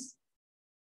coefficients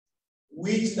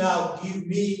which now give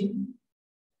me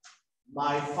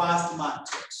my first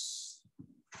matrix.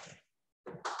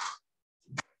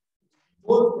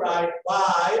 Multiplied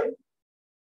by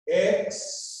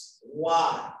x,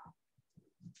 y.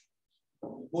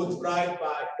 Multiplied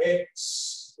by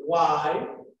x, y,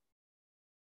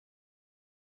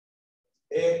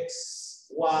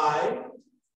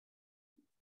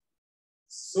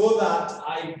 so that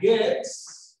I get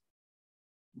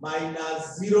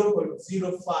minus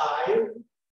 0.05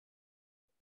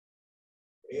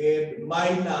 and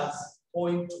minus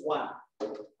 0.1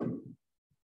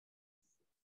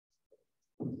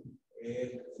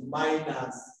 and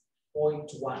minus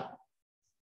 0.1.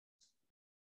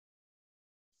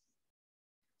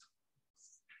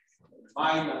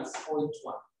 Minus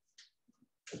 0.1.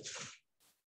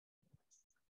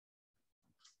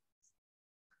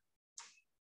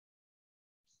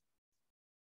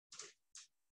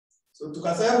 So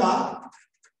tukasema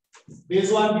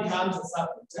this one becomes a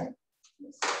subject,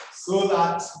 so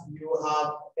that you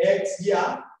have x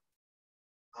here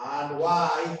and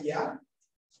y here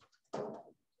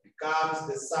becomes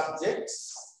the subject.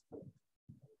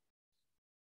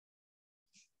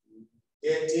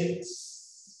 Get it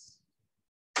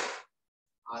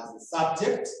as the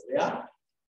subject there.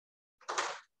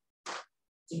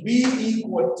 To be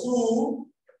equal to,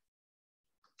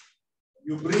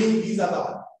 you bring this other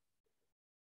one.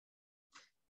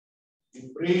 You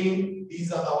bring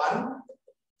this other one.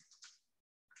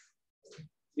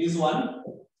 This one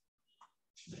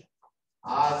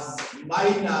as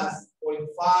minus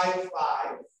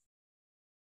 0.55,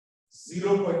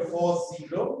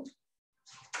 0.40,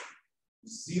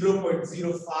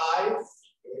 0.05,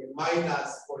 minus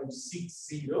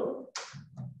 0.60.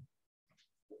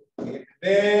 And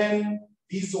then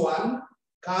this one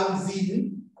comes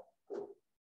in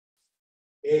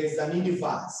as an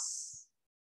inverse.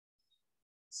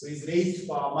 So it's raised to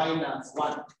power minus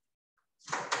 1.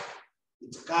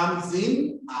 It comes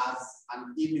in as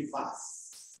an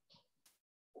inverse.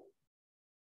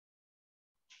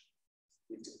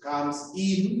 It comes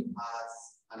in as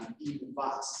an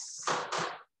inverse.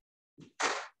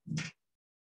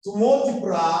 To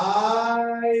multiply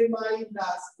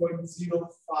minus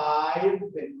 0.05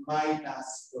 and minus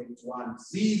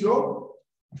 0.10.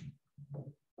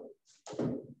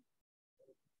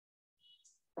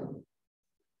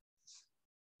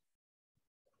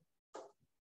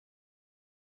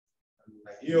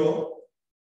 Here.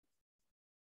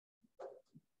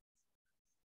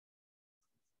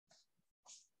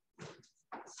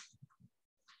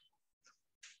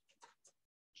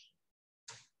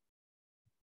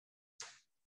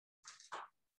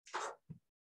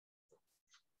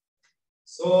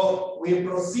 So we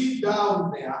proceed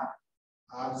down there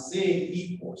and say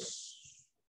equals.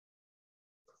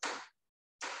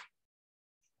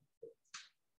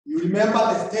 You remember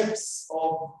the steps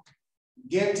of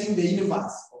getting the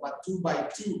inverse over 2 by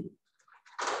 2.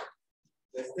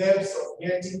 The steps of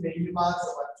getting the inverse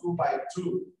over 2 by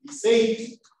 2. He said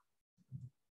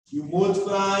you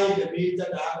multiply the major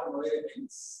diagonal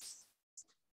elements.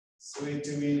 So it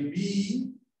will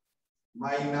be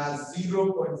minus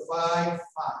 0.55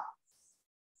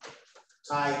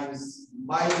 times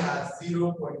minus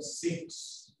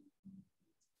 0.6.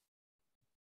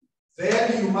 Then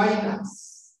you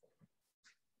minus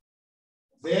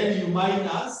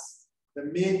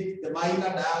the minor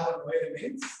diagonal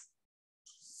elements,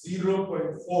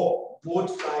 0.4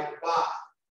 multiplied by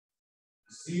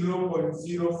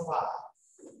 0.05.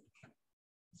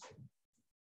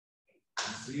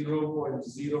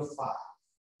 0.05.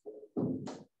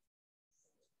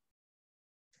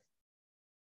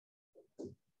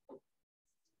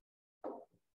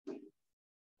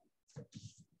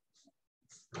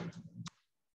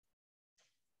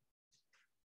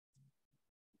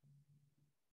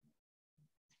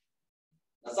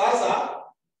 Sasa,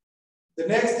 the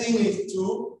next thing is to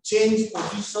change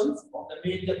positions of the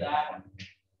major diagonal.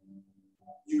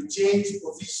 You change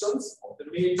positions of the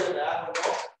major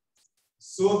diagonal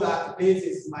so that this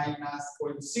is minus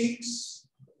 0.6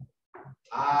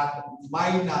 and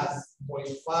minus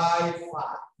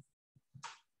 0.55.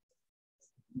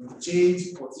 You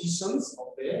change positions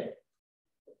of the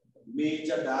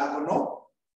major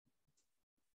diagonal.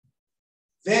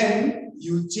 Then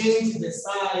you change the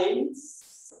signs.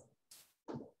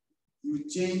 You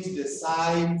change the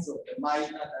signs of the minor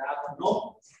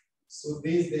diagonal. So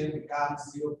this then becomes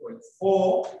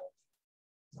 0.4.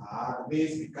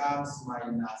 This becomes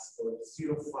minus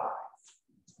 0.05.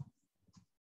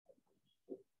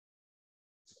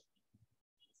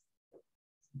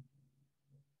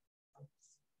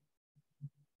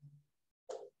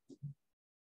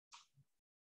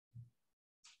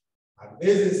 And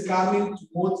this is coming to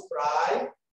multiply.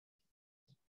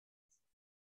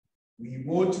 We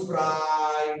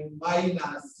multiply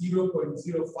minus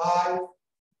 0.05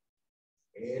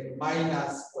 and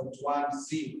minus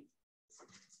 0.10.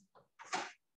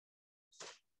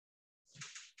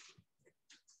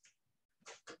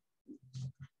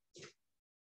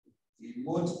 We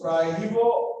multiply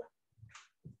hivyo.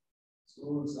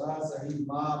 So sasa hii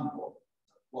mambo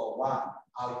kwa 1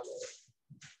 out of.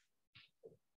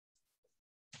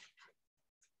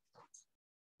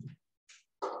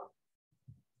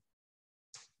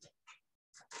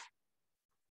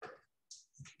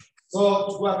 So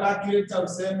tukua calculator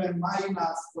useme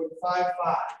minus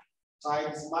 0.55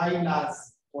 times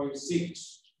minus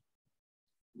 0.6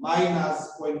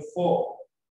 minus 0.4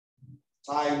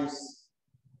 times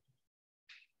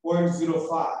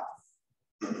 0.05.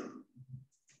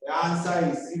 The answer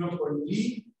is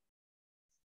 0.1.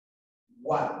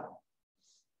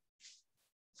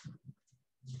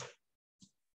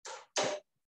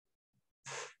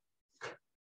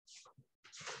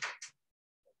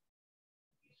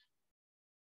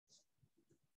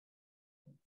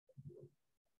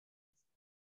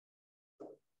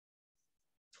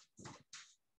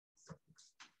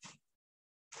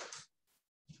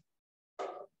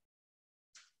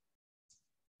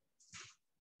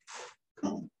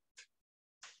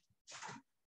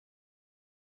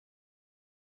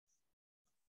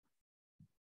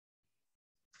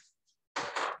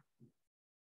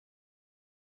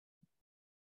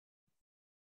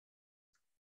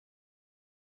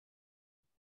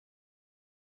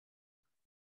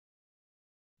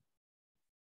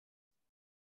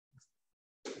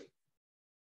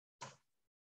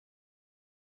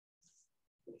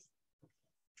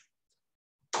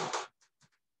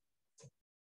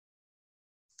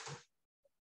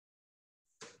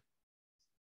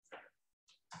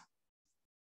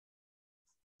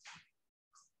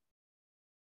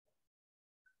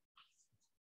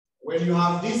 When you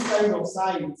have this kind of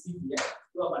signs here,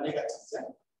 you have a negative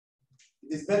sign.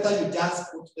 It is better you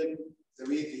just put them the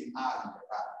way they are in the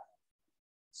card.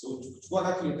 So tukichukua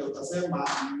calculator utasema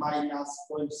minus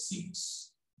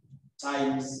 0.6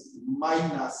 times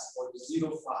minus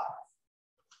 0.05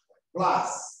 plus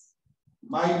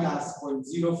minus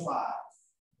 0.05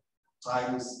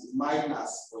 times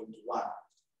minus 0.1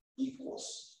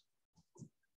 equals.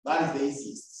 That is the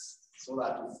easiest. So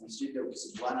that if we shift the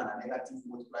one and a negative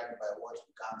multiplied by what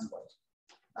becomes what?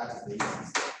 That is the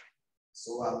easiest.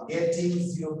 So I'm getting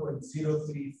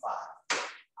 0.035.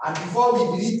 And before we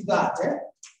delete that,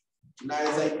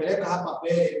 tunaweza ipeleka hapa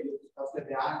mbele tutafute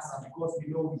the answer because we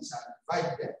know we shall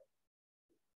divide them.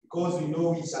 Because we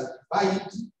know we shall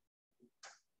divide.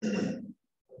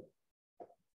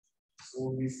 So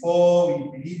before we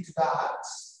delete that,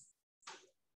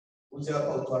 uje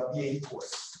hapa utuambie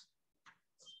equals.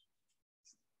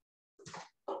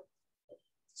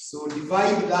 So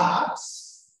divide that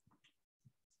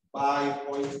by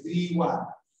 0.31.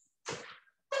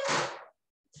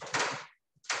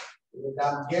 And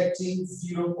I'm getting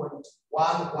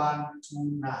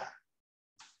 0.1129.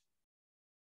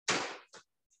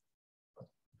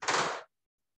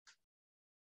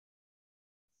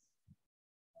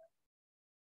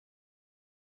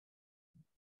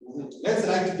 Let's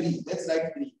write 3. Let's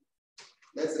write 3.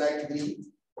 Let's write 3.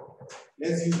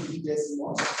 Let's use 3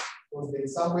 decimals. Because there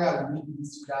is somewhere we need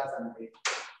these figures, and if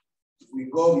we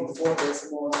go with 4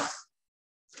 decimals,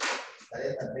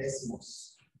 get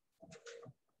decimals.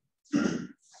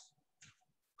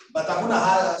 But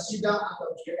hakuna shida hata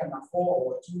ukiweka na 4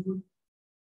 or 2.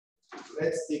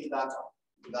 Let's take that one.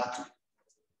 That one.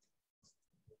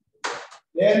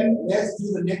 Then let's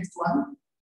do the next one.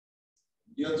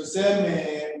 You have to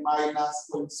say minus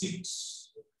 0.6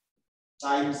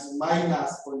 times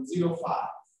minus 0.05.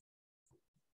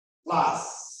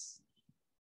 Plus,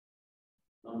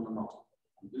 no.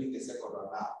 I'm doing the second one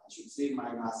now. I should say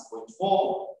minus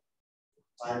 0.4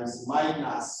 times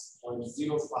minus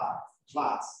 0.05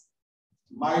 plus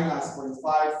minus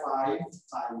 0.55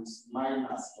 times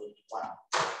minus 0.1.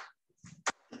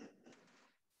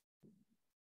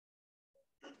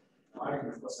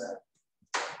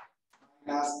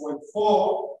 Minus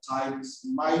 0.4 times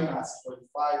minus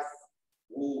 0.5.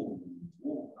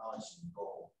 Now I should go.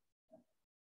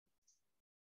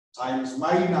 Times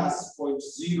minus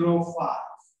 0.05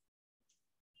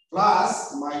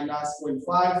 plus minus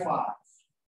 0.55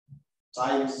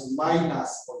 times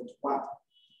minus 0.1.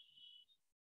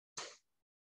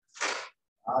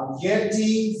 I'm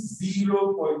getting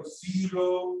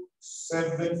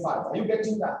 0.075. Are you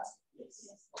getting that? Yes.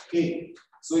 Okay.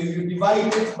 So if you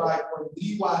divide it by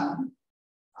 0.31,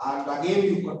 and again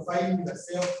you confine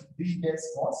yourself to 3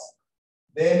 decimals,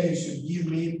 then you should give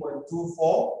me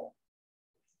 0.242.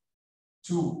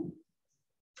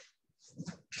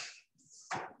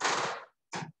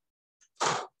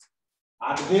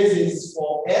 And this is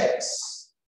for X,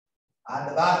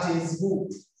 and that is who?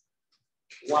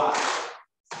 Y.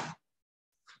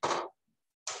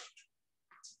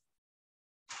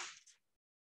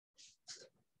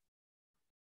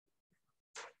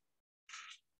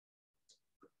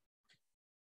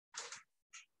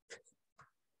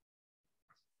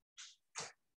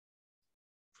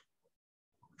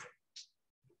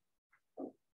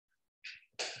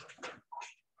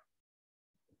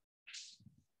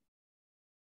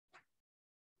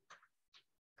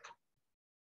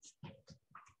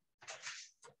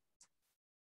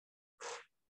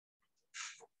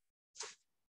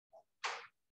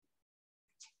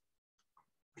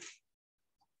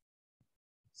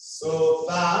 So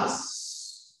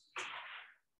thus,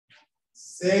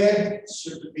 Z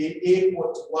should be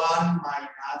equal to 1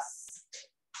 minus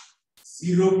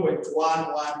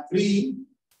 0.113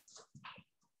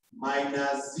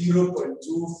 minus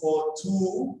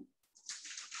 0.242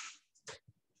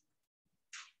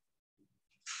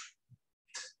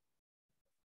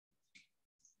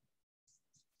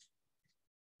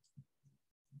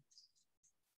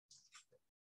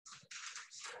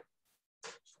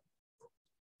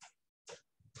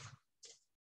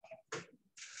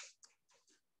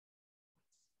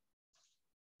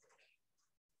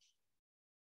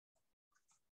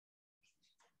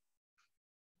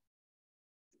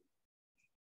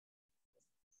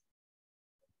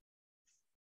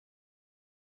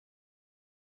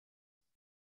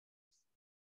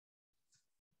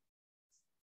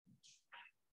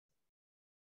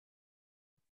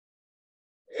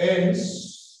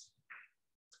 Hence,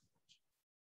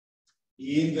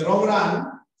 in the long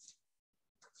run,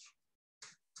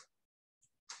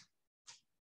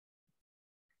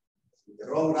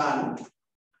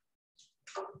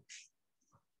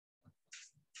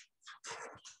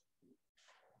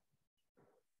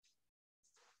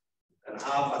 can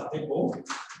have a table.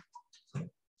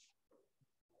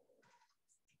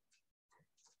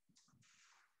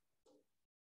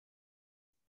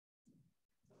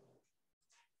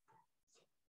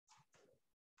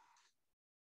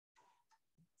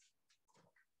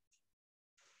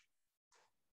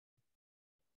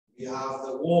 We have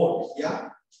the word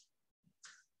here.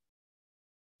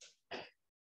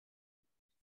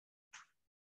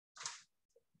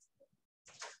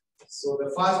 So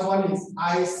the first one is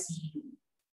ICU.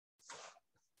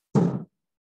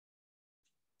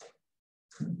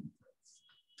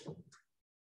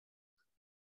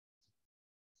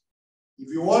 If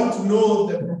you want to know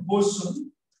the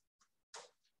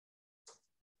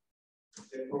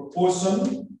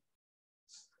proportion,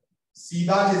 see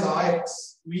that is our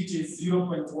X, which is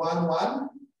 0.113.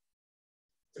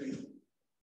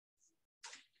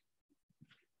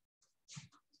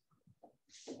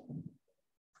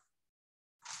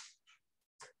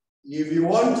 If you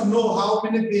want to know how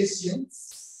many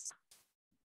patients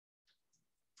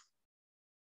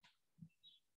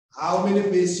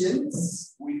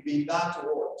will be that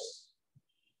ward.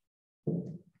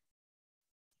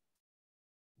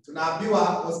 Tunaambiwa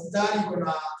hospitali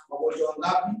kuna wagonjwa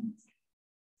wangapi?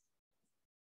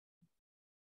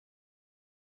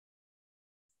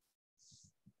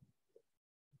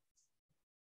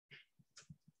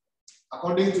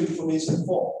 According to information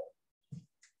 4.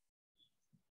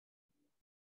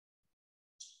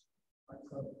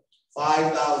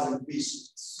 5,000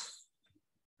 patients.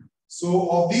 So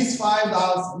of these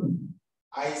 5,000,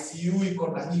 ICU iko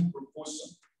na hii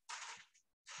proportion.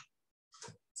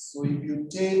 So if you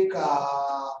take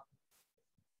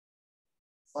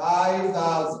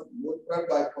 5,000 multiplied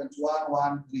by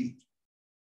 0.113,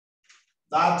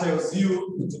 that tells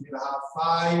you it will have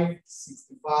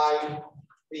 565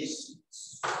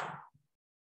 patients.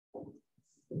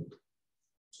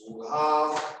 To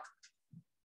have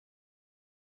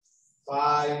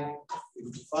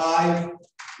 555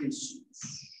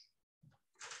 patients.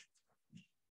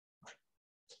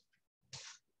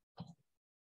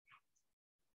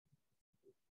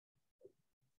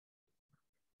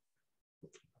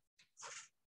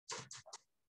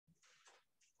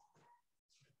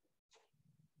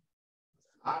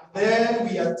 And then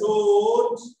we are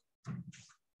told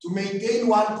to maintain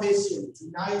one patient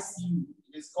in ICU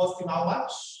is costing how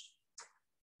much?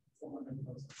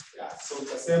 400,000. Yeah, so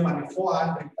the same money,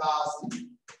 400,000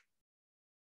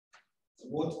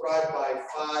 multiplied by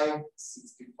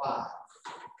 565.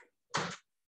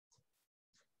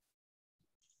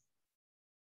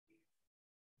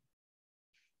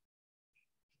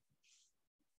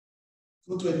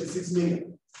 $226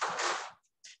 million.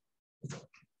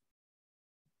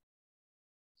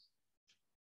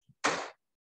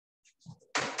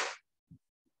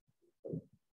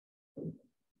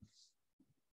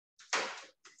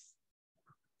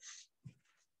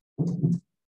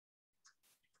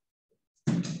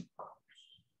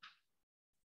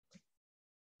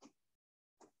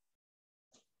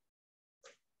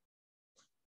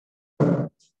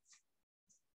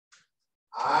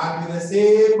 And with the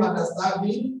same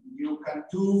understanding, you can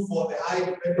do for the high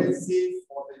dependency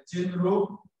for the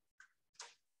general.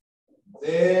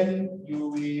 Then you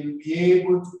will be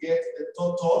able to get the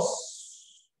totals.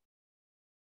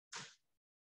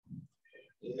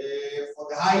 For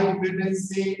the high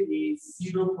dependency is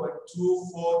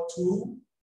 0.242.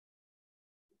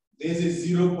 This is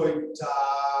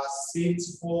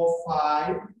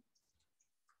 0.645.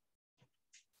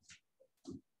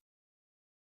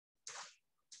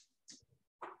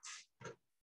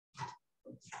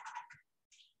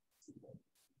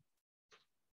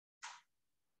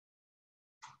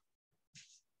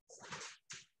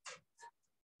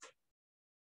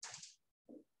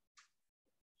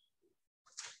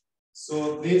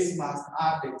 So this must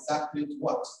add exactly to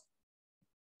what?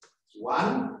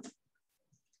 1.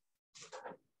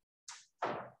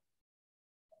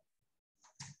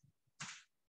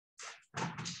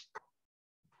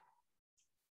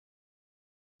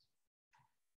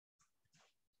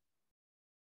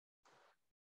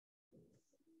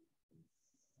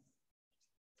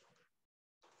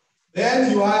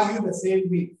 Then you argue the same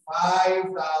way.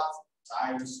 5,000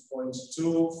 times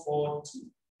 0.242.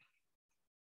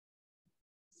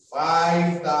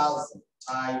 5,000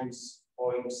 times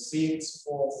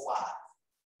 0.645.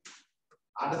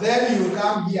 And then you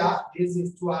come here, this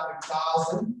is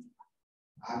 200,000,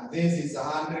 and this is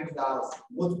 100,000,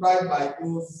 multiplied by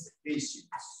those ratios.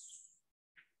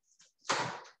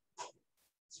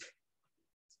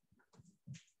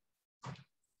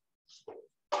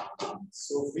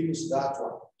 So finish that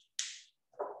one.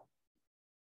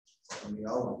 On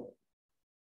your own.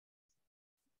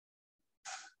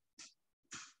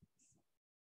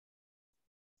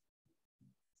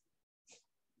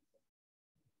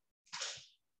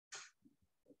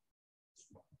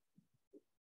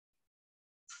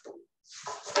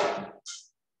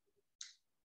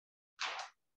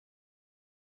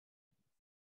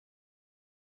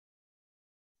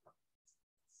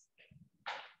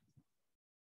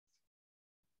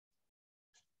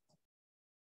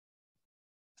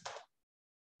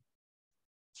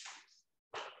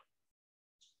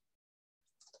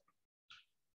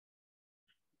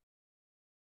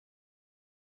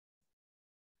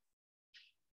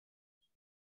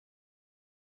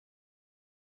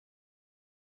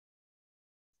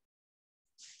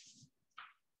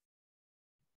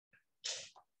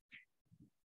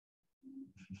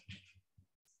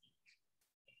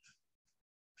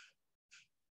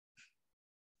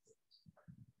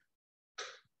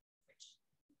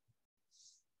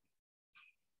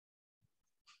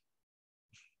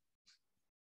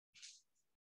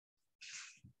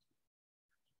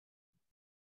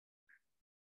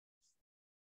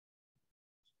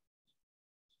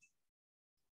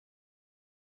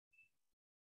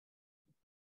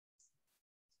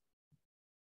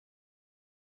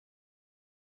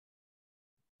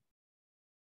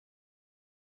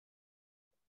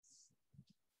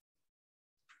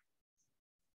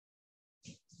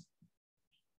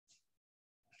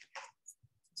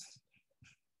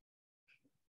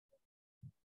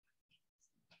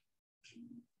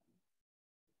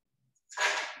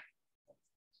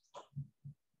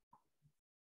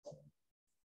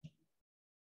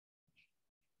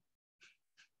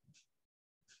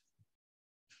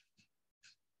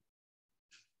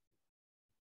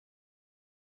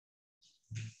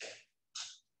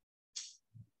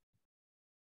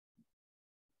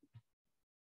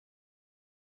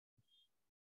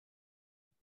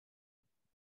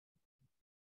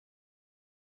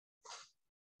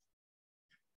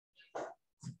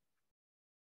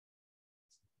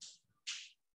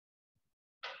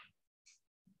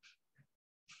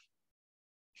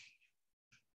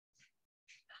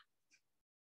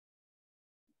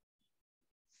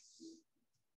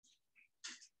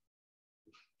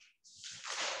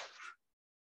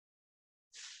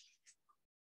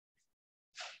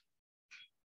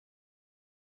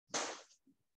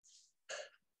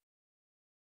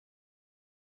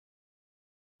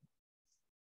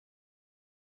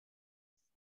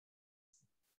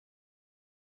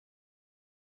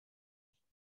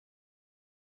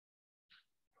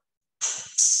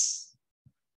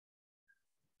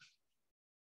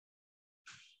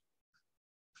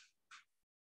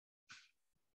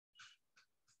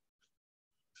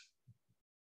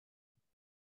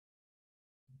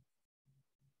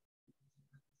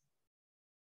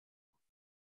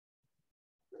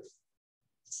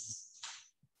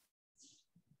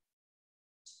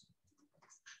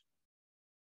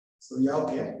 So yeah,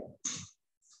 okay.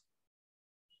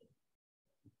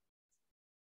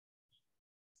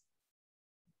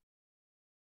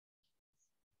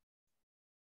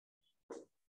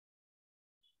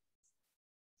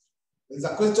 There's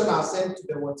a question I've sent to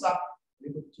the WhatsApp.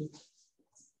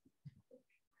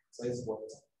 So it's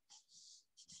WhatsApp.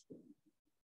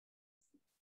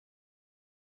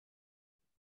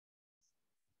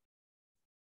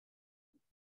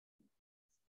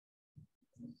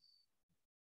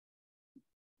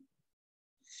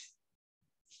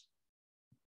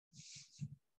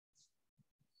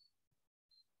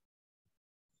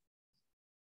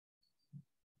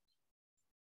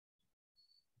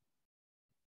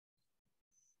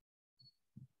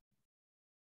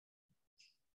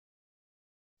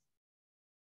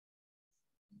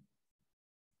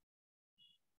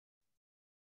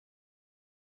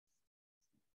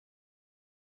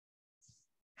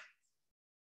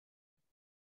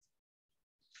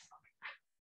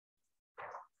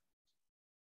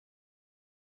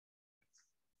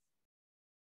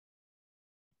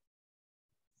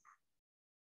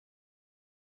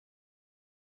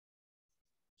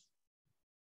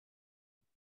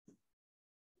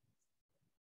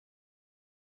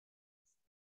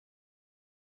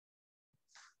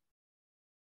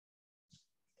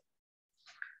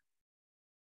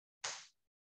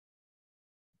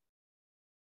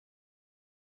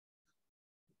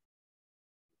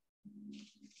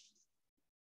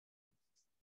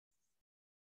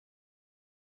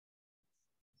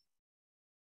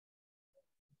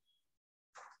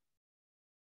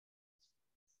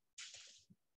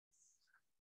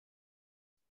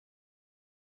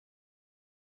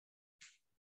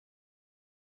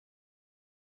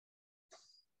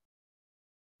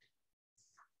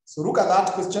 So look at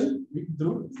that question, read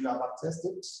through, you have accessed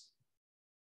it.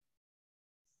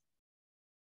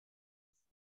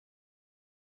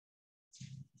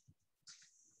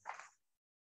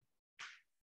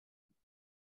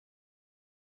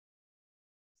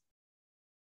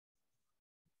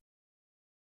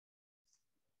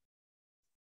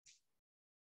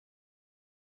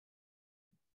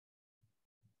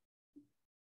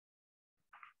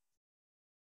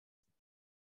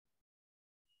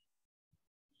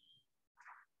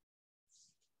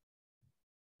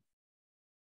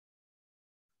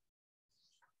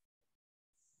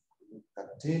 Look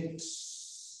at it.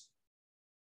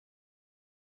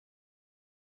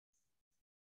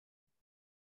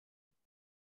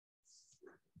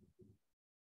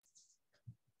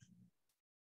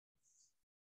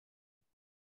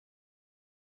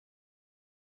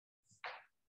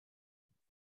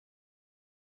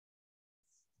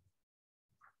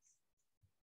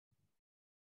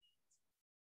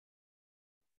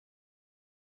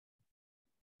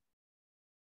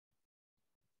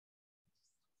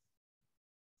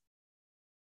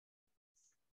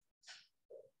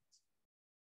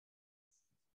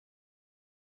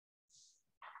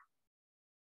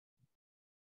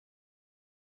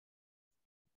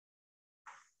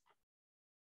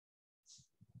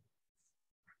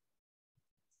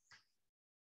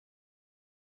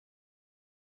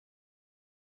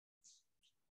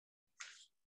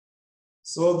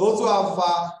 So those who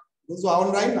are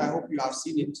online, I hope you have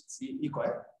seen it. See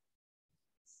equal.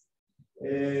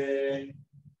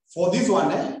 For this one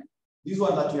that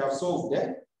you have solved,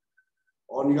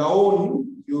 on your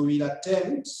own, you will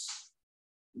attempt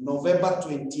November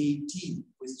 2018,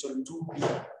 question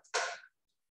 2B.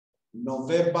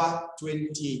 November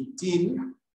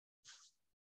 2018.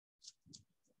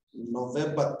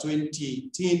 November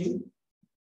 2018,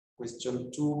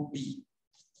 question 2B.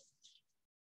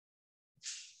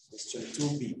 Question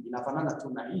 2B. Inafanana tu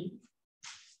na hii.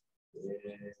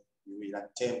 You will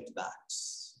attempt that.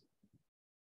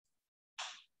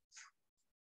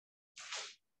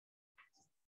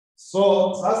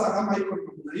 So, sasa kama iko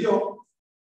na hiyo,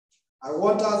 I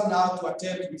want us now to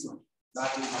attempt this one.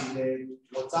 That is in the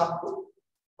WhatsApp group.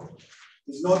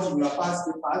 It's not in your past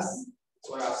papers,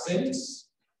 so I have sent.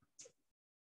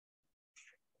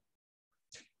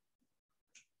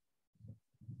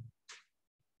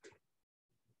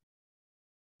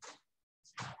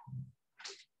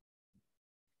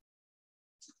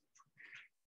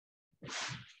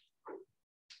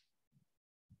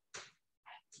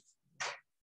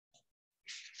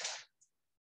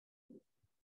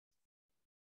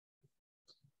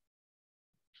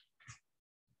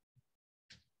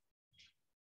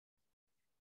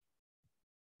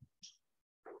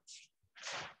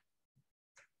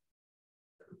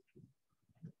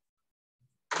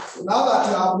 So now that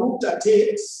you have looked at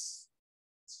it,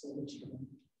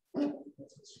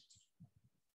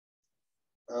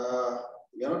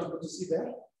 we are not able to see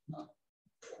there. No.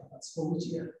 That's for which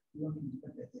year?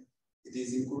 It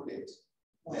is included.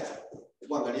 There.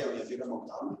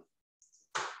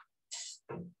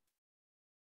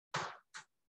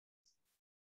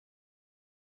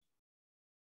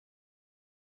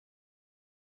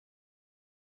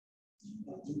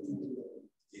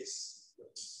 Yes.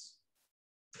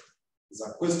 It's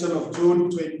a question of June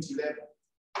 2011.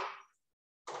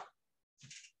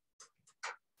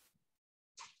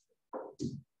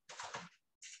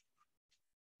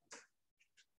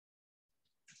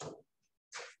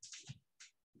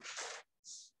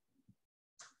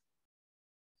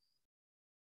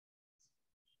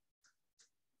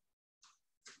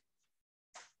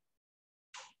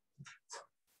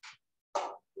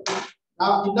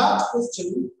 Now, in that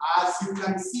question, as you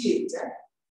can see it,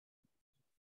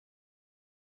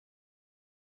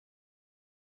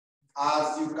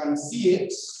 as you can see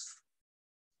it,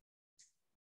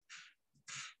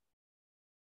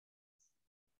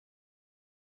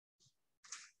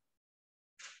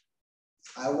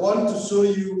 I want to show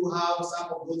you how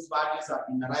some of those values have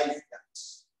been arrived at.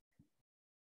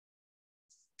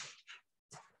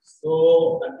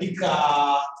 So,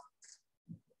 Adika,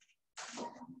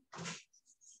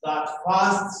 that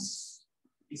 1st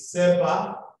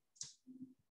December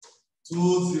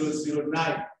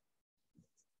 2009.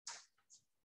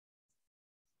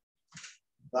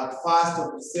 That 1st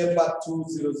of December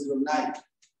 2009.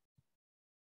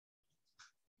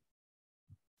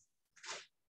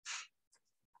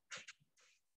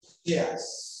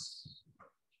 Yes.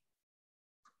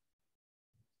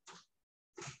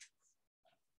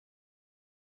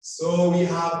 So we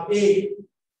have A.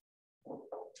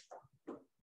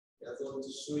 I just want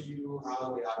to show you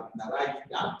how they have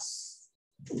arrived at.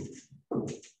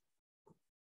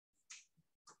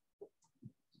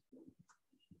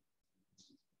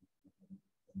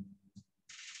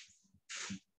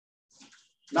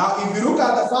 Now, if you look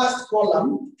at the first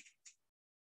column,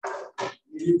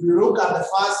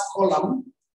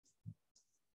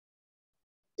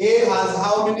 A has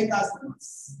how many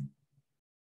customers?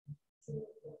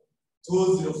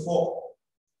 204.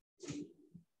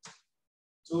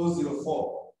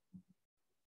 204.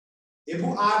 If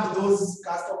you add those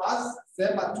customers,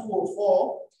 December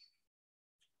 204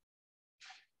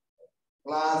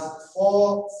 plus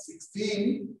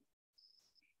 416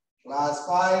 plus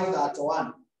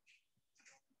 531.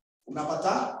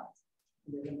 Unapata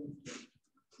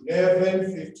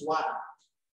 1151.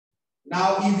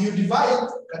 Now, if you divide,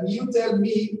 can you tell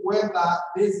me whether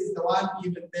this is the one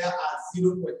given there as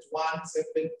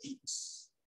 0.178?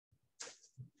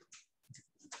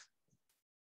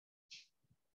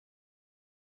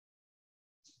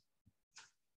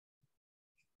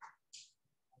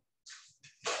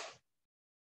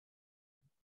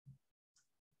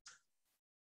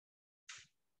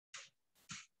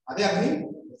 Are they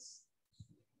agreeing? Yes.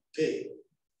 Okay.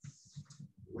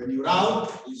 When you round,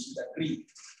 you should agree.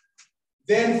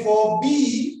 Then for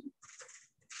B,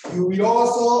 you will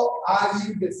also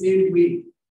argue the same way,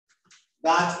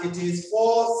 that it is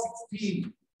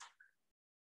 416.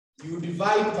 You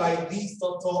divide by this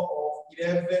total of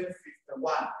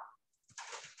 1151.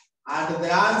 And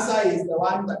the answer is the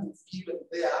one that is given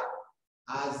there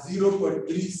as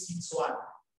 0.361.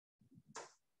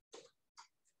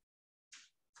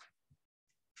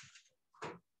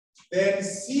 Then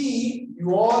C,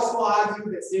 you also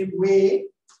argue the same way,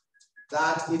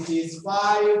 that it is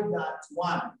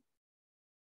 5.1.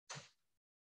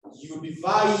 You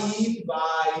divide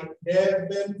by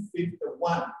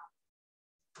 1151.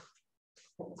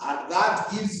 And that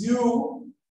gives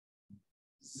you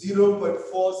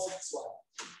 0.461.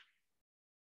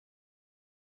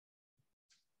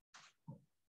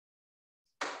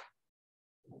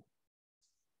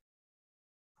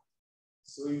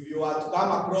 So if you are to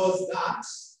come across that,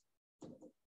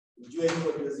 ujue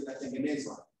hivyo ndio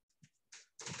zinatengenezwa.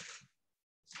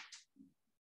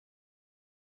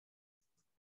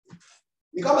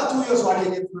 Ni kama tu hiyo swali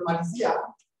yenye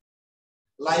tumemalizia,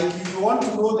 like if you want to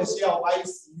know the share of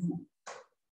ICU,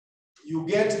 you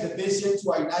get the patients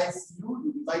who are in ICU,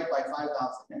 you divide by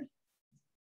 5,000,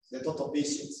 the total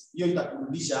patients. Hiyo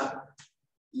itakurudisha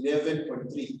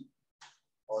 11.3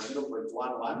 or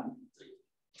 0.113.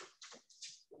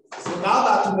 So now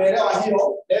that tumeelewa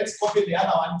hiyo, let's copy the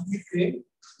other one quickly.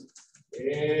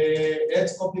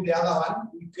 Let's copy the other one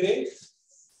quickly.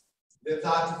 The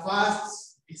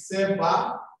 31st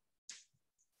December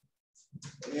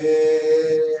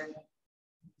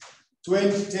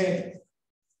 2010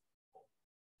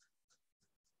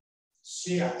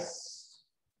 shares.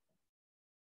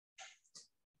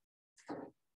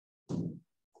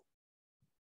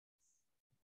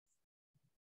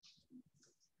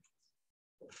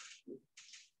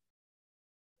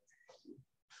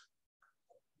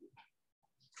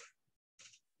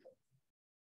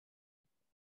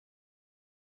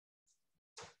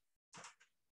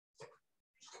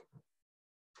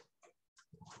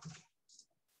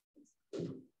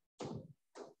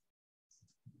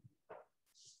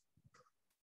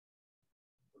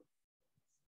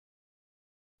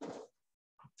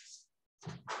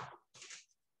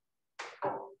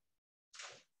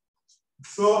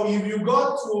 So if you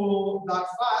go to that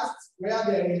first, where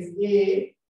there is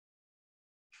A,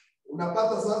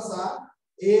 unapata sasa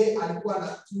A alikuwa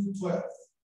na 212.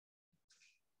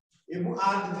 If you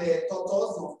add the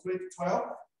totals of 2012,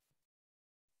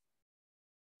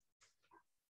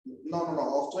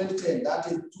 of 2010, that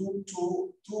is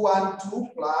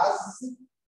 212 plus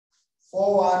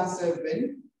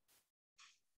 417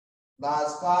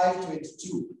 plus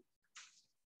 522.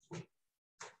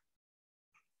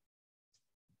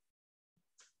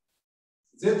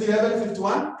 Is it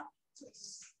 1151?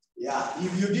 Yeah,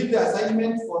 if you did the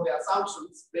assignment for the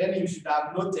assumptions, then you should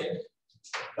have noted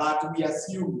that we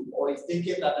assume or is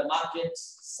taken that the market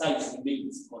size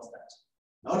remains constant.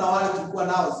 Now, wale tulikuwa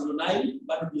nao 09,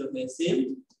 but we are the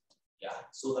same. Yeah,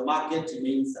 so the market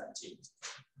remains unchanged.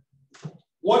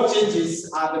 What changes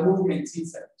are the movements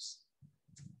inside.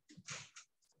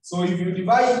 So if you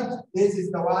divide, this is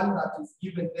the one that is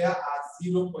given there as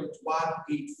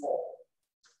 0.184.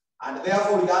 And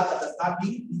therefore, with that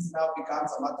understanding, this now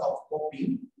becomes a matter of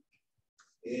copying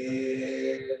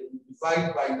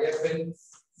divide by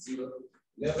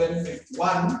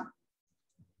 1151.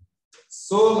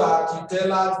 So that you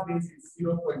tell us this is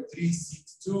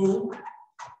 0.362.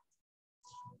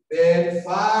 Then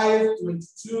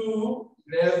 522,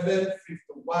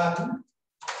 1151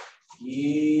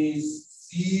 is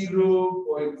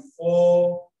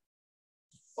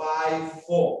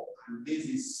 0.454. And this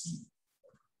is C.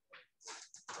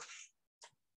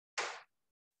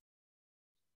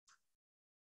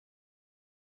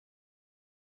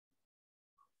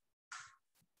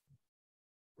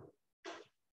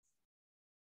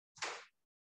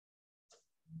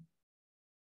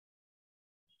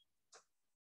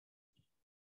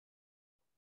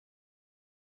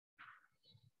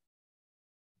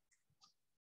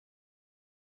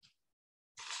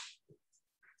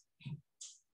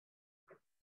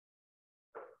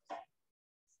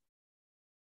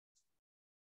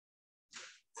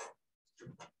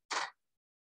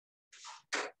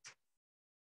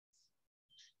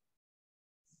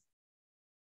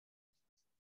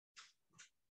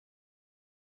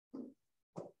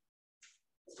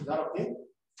 Is that okay?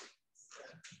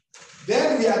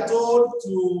 Then we are told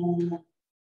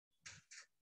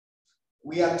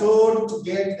to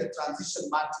get the transition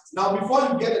matrix. Now, before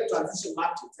you get the transition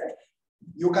matrix,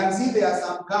 you can see there are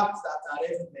some gaps that are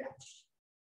left there.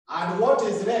 And what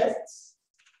is left?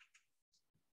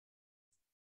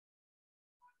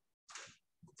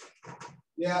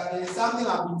 There is something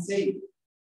I've been saying,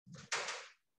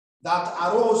 that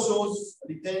a row shows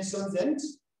retentions and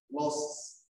losses.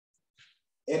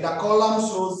 And a column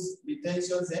shows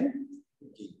retentions and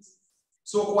gains.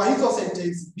 So kwa hizo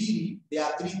sentence B, there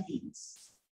are three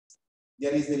things.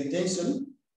 There is the retention,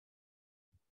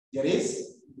 there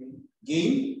is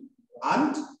gain,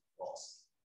 and loss.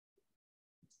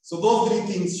 So those three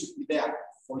things should be there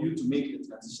for you to make the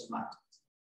transition matrix.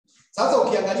 Sasa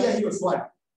ukiangalia hiyo swali,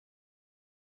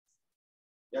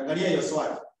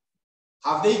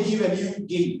 have they given you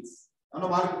gains? Naona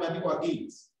mahali kumeandikwa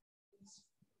gains.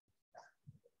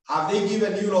 Have they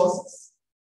given you losses?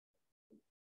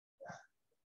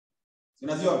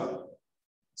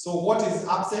 So what is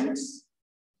absent?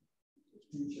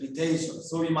 Retention.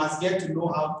 So we must get to know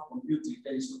how to compute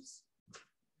retentions.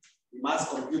 We must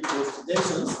compute those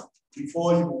retentions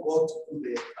before you go to do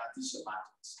the transition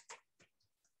matrix.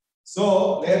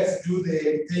 So let's do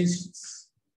the retentions.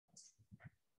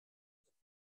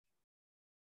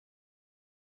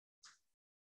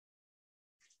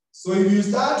 So if you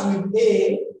start with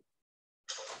A,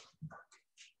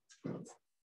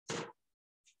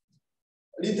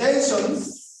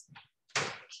 retentions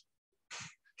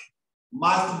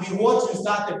must be what you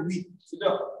started with.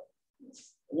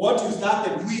 What you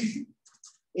started with,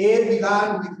 A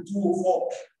began with 204.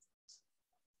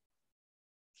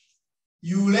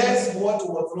 You less what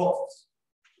was lost.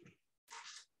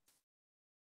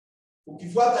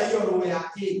 Ukifuata hiyo row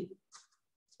ya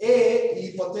A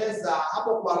ilipoteza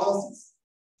hapo kwa losses.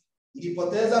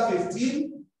 Ilipoteza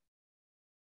 15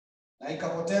 na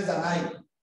ikapoteza 9.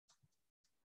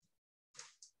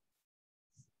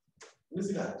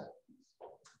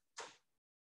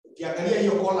 Ukiangalia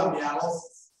hiyo column ya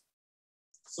losses.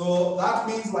 So that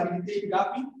means when you take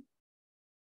gapi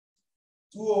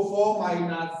 204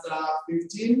 minus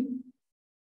 15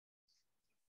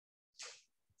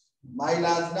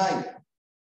 minus 9.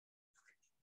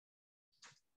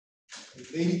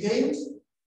 They retained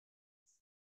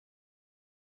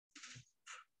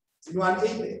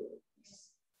 180.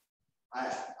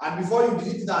 And before you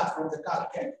delete that from the card,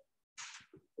 okay?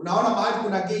 Unaona mahali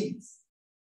kuna gains.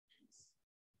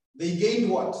 They gained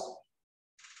what?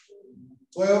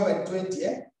 12 and 20,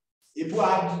 eh? If you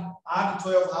add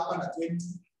 12 hapa na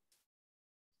 20.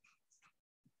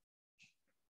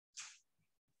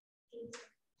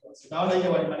 Unaona ile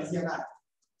walimalizia nayo.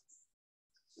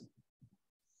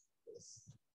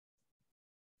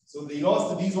 So they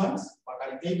lost these ones, waka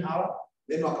retain hawa,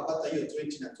 then wakapata hiyo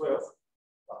 20 na 12,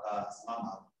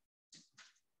 wakasimama hapo.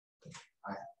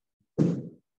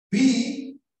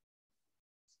 B,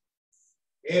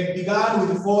 it began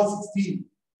with 416.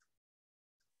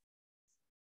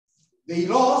 They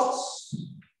lost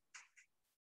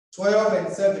 12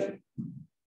 and 7.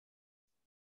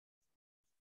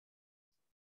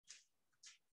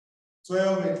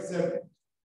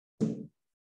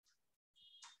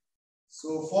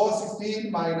 So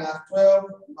 416 minus 12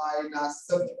 minus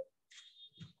 7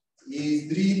 is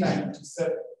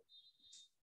 397.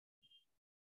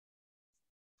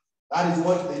 That is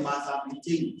what they must have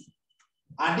retained.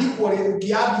 And equally, if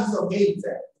you add these gains,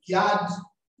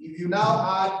 if you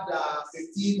now add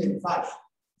 15 and 5,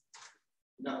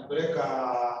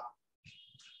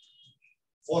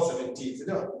 417, you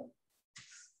know?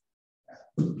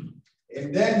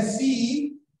 And then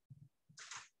C,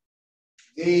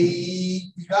 they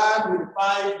began with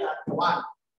 591.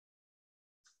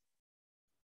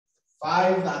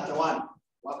 591.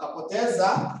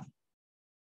 Wakapoteza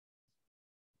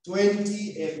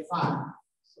 20 and 5.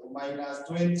 So minus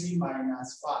 20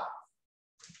 minus 5.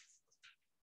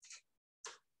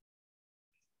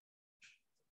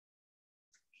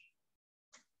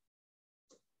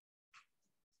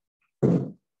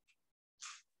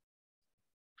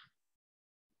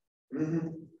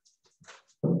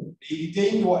 They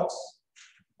retain what?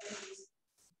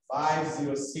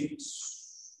 506.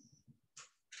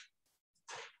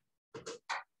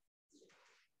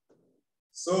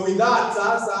 So with that,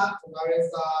 sasa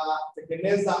tunaweza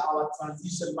tekeleza our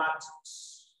transition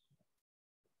matrix.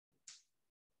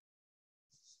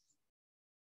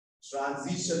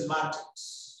 Transition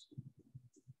matrix.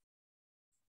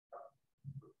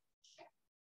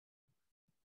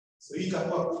 So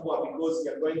itakuwa kubwa because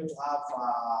we are going to have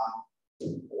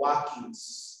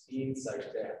workings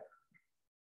inside there.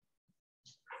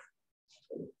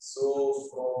 So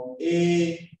from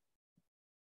A,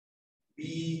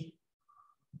 B,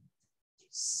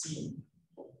 C.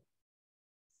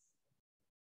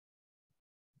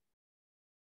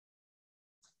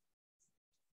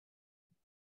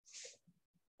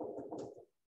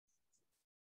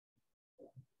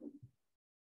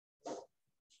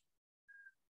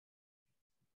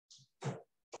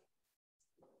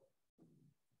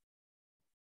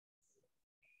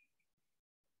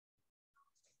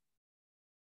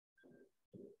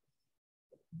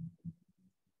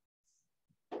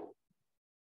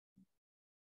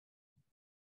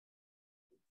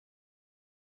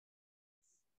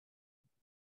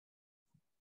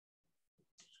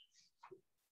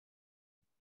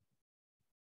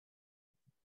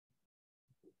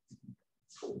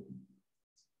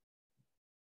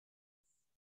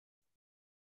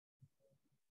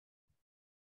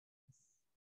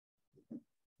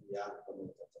 Yeah,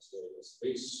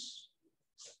 space.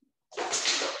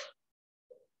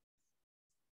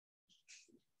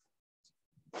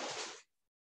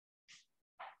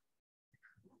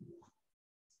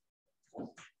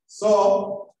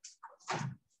 So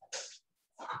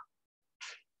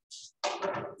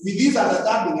with this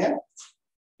understanding,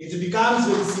 it becomes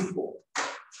very simple.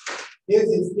 This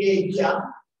is A here,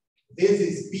 this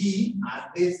is B, and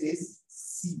this is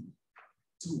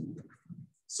C2.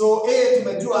 So A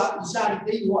tumejua ishara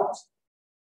retain what?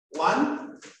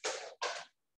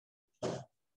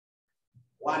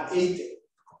 180.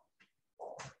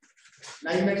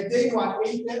 Now you retain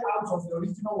 180 out of the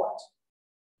original what?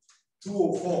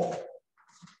 204.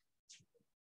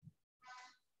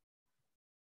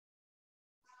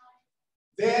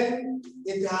 Then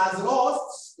it has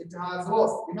lost. It has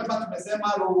lost. Remember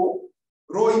tumesema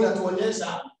row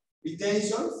inatuonyesha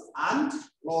retentions and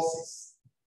losses.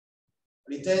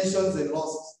 Retentions and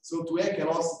losses. So tuweke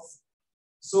losses.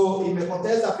 So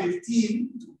imepoteza 15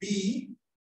 to B.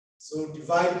 So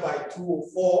divide by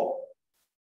 204.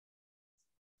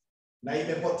 Na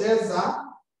imepoteza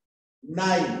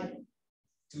 9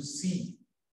 to C.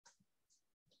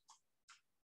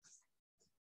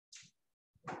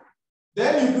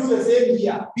 Then you do the same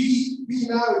here. B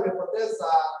now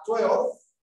imepoteza 12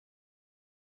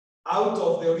 out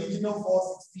of the original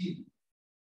 416.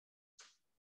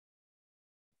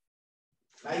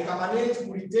 Na ikamanage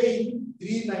to retain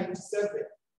 397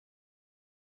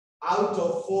 out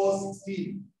of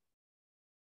 416.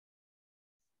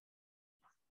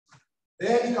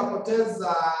 Then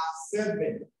ikapoteza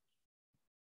 7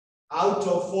 out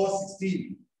of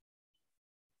 416.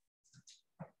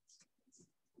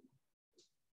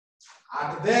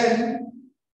 And then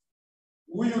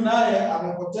huyu naye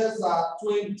amepoteza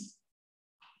 20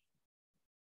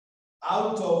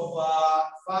 out of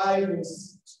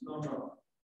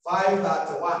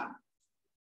 531.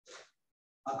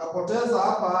 Akapoteza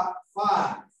hapa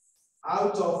 5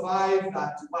 out of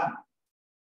 531.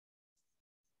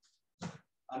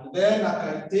 And then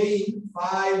akaretain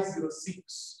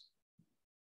 506.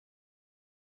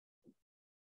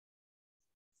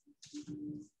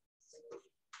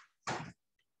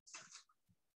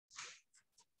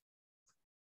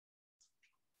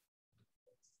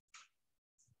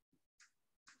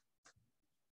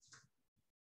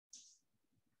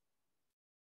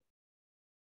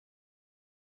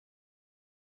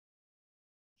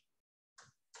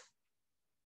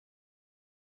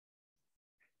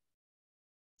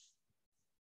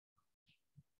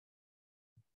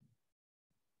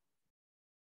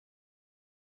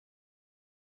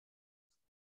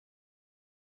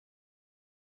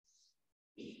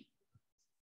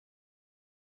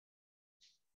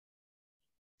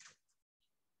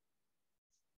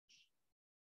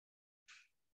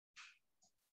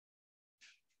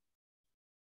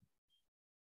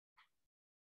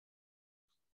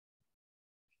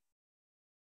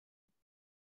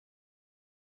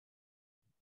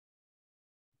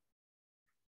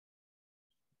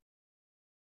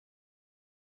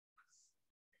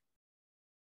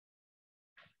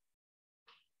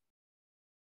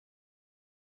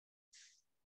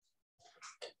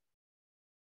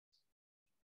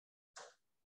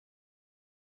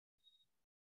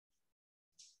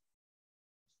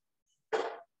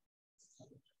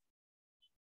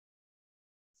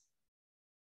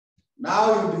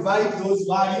 Now you divide those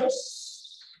values.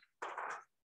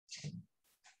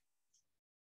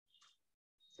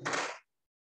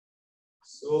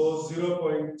 So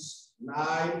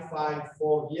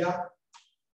 0.954 here.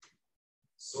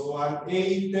 So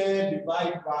 180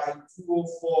 divided by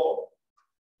 204,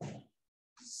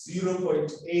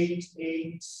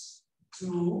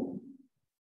 0.882.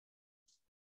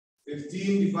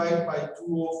 15 divided by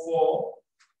 204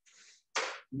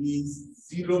 is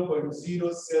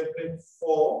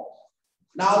 0.074.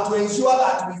 Now to ensure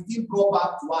that we still go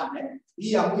back to 1,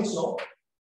 here mwisho,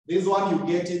 this one you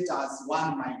get it as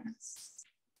 1 minus.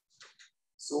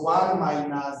 So 1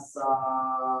 minus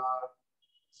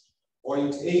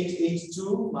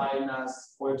 0.882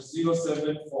 minus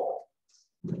 0.074.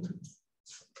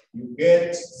 You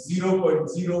get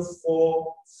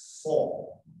 0.044.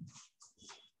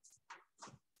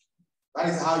 That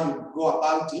is how you go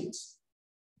about it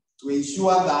to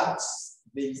ensure that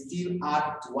they still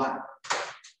add to 1.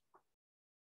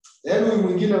 Then we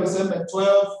will give them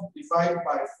 12 divided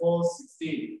by 4,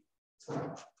 16.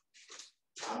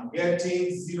 I'm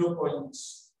getting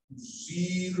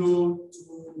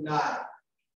 0.029.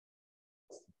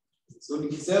 So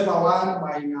December 1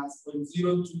 minus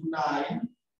 0.029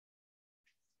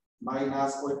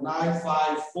 minus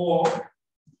 0.954.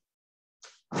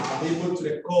 I'm able to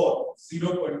record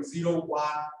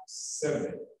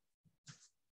 0.017.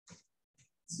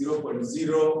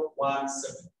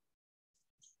 0.017.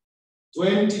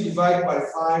 20 divided by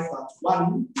 5 at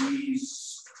 1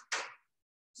 is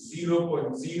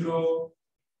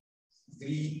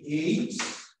 0.038.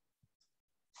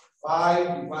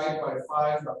 5 divided by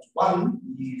 5 at 1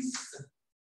 is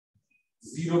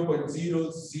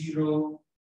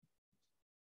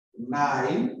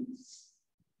 0.009.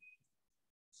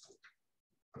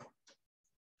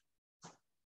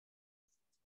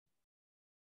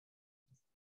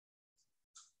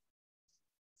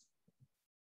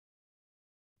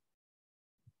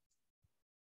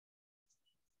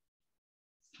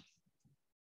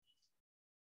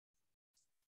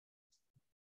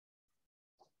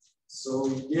 So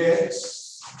we get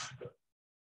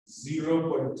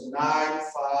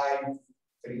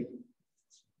 0.953.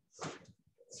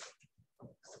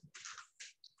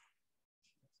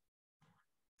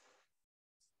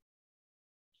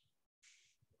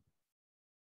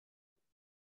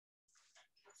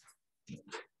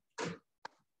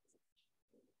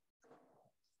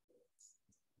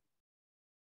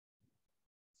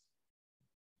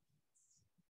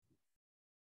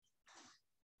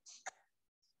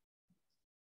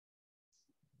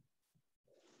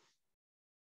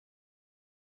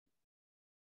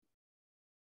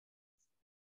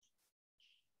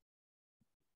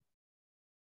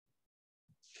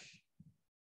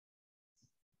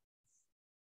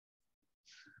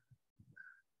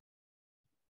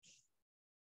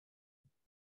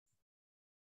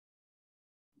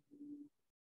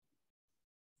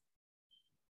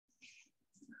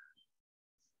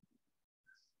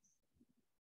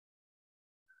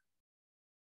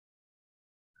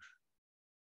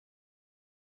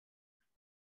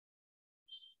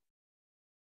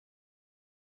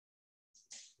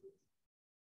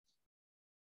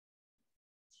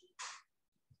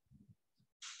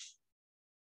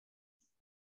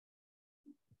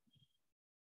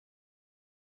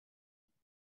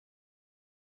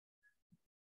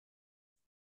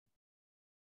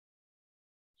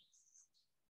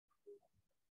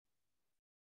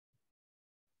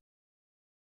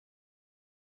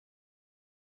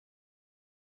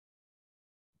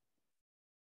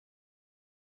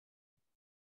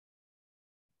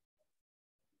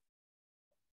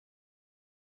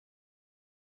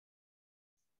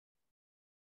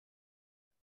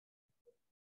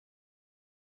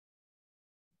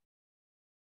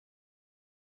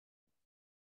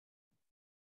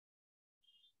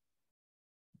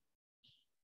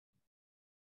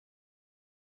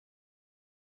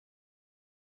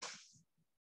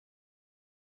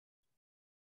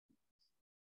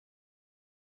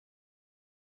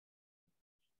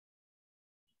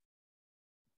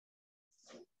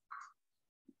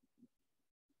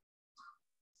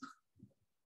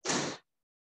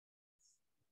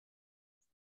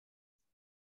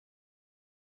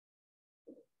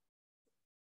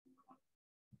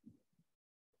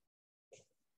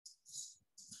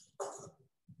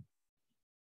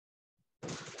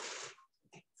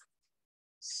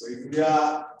 So if we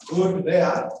are good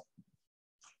there,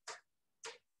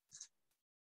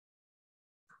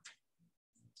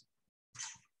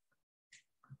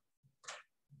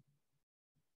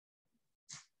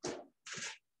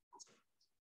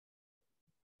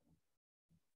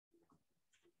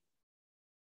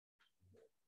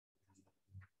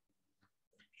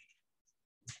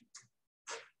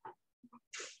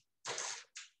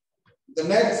 The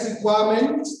next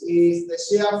requirement is the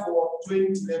share for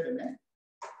 2011.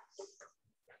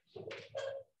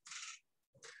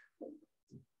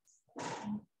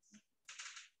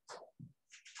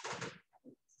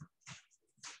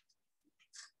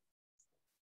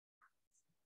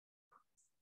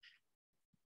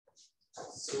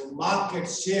 So market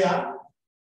share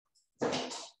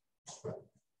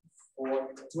for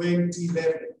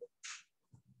 2011.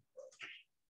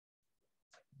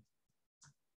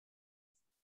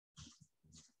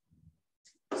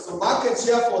 So market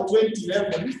share for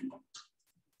 2011,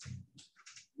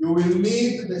 you will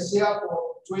need the share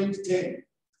for 2010.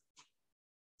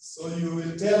 So you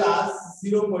will tell us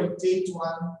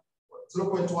 0.81,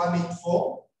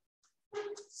 0.184,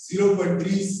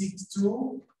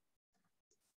 0.362,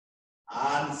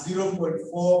 and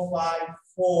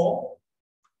 0.454.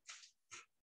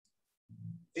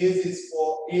 This is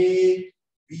for A,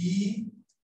 B,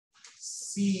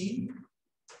 C,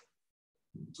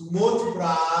 to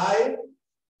multiply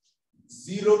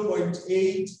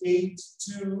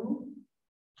 0.882,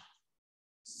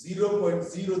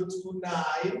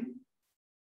 0.029,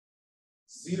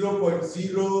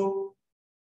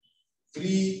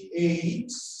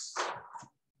 0.038,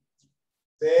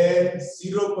 then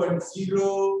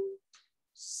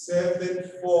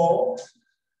 0.074,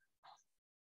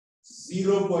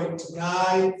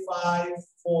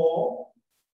 0.954,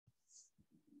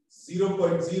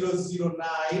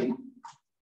 0.009,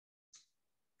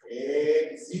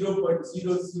 and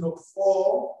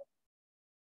 0.004,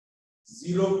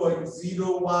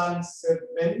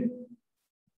 0.017,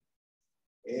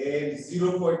 and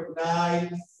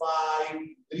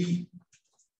 0.953.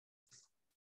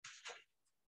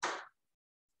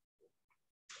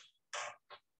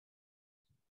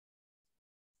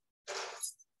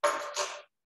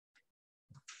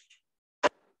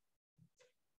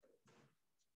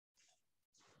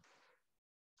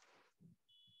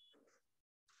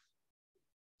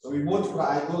 So we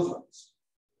multiply those ones.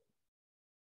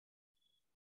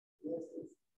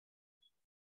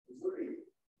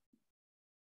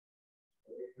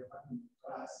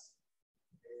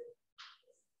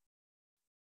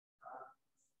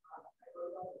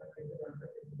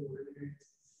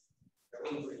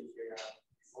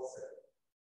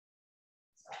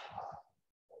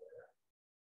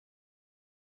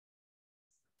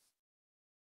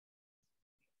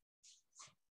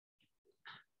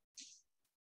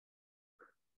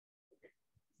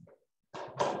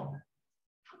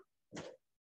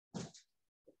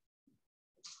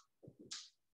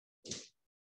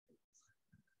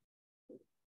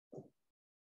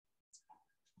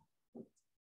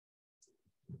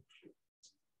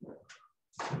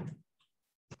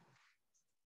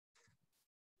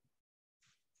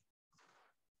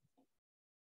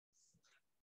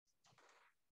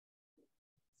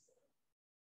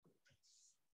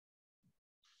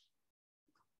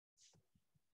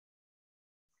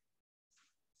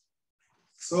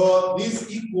 So this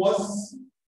equals,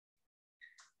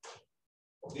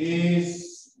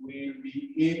 this will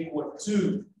be equal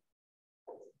to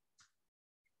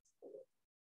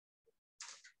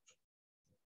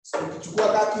so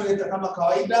ukichukua calculator kama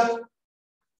kawaida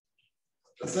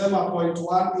tunasema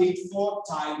 0.184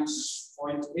 times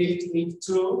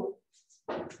 0.882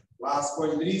 plus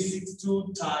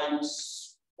 0.362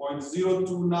 times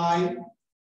 0.029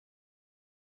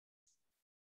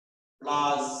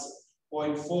 plus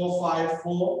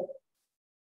 0.454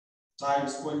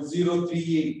 times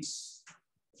 0.038.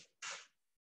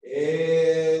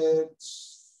 And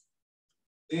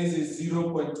this is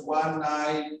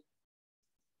 0.190.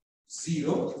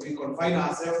 We confine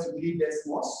ourselves to 3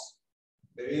 decimals,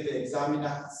 the way the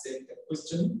examiner said the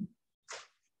question.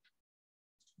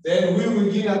 Then we will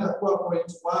begin at the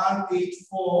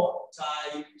 0.184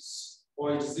 times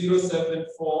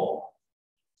 0.074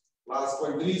 plus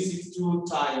 0.362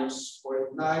 times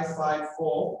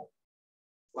 0.954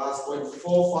 plus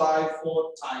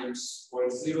 0.454 times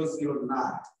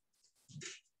 0.009.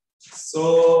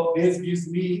 So this gives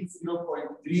me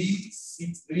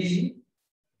 0.363.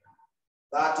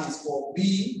 That is for B.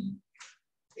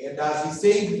 And as we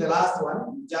said in the last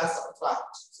one, just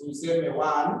subtract. So we say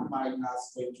 1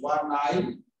 minus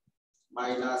 0.19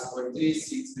 minus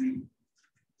 0.363.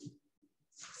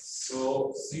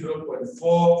 So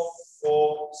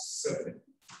 0.447.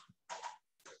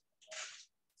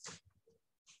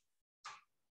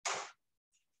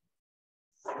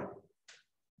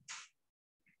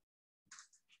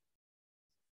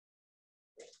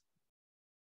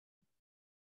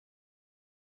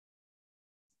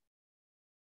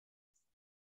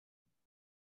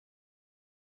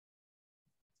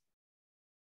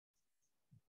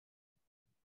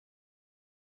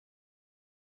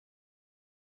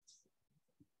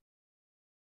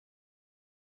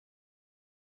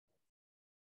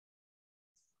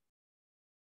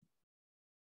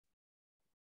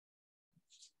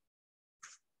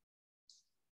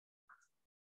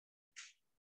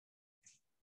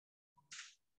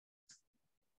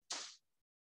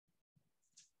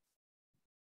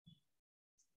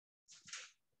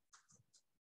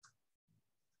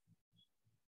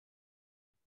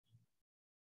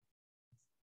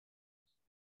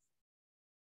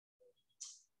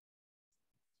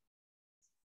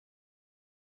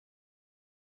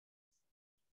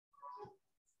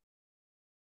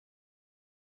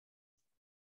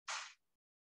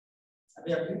 Are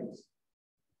they agreed?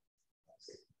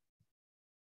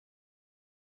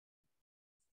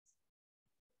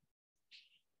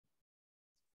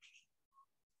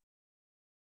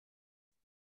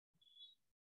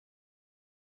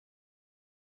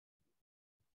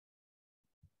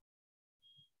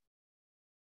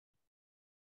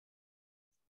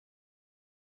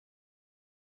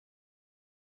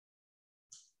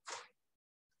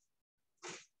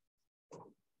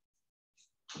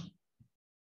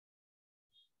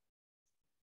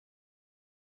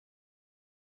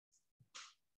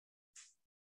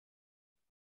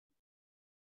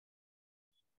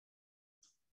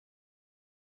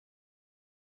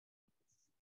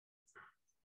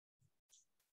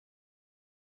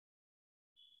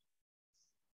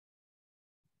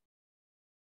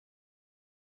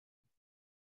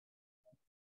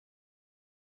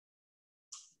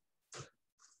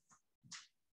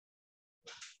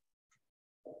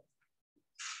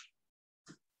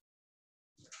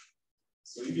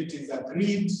 So if it is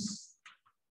agreed,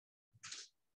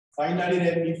 finally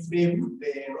let me frame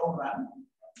the long run,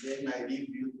 then I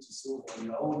leave you to solve on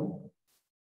your own.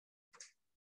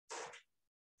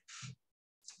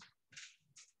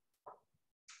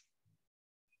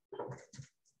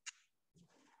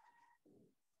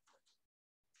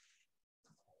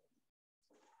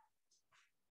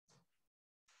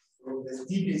 So the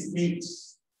steady state.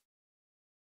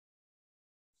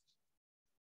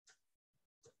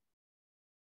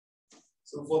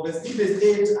 So for the steady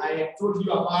state, I told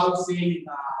you about saying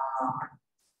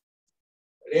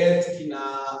red in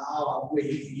our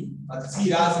way, but see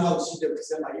lazima ushinde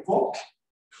kusema hivyo.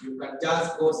 You can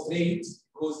just go straight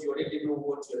because you already know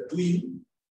what you're doing.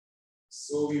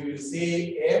 So we will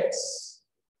say x,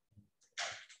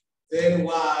 then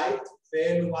y,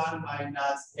 then 1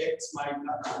 minus x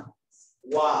minus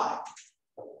y.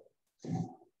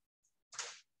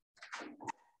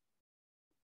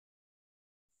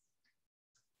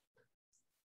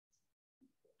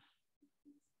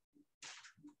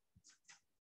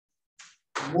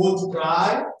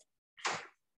 Multiply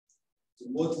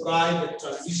the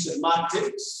transition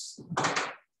matrix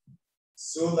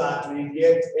so that we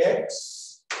get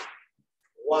x,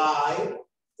 y,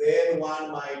 then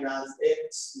 1 minus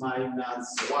x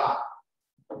minus y.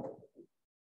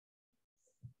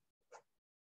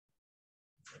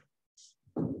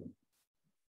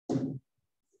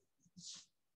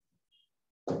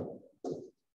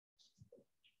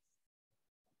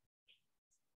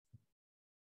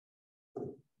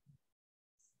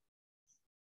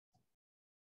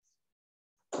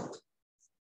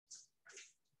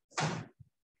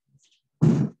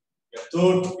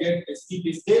 Told to get the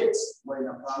steady state when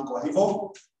a plan go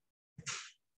hivyo.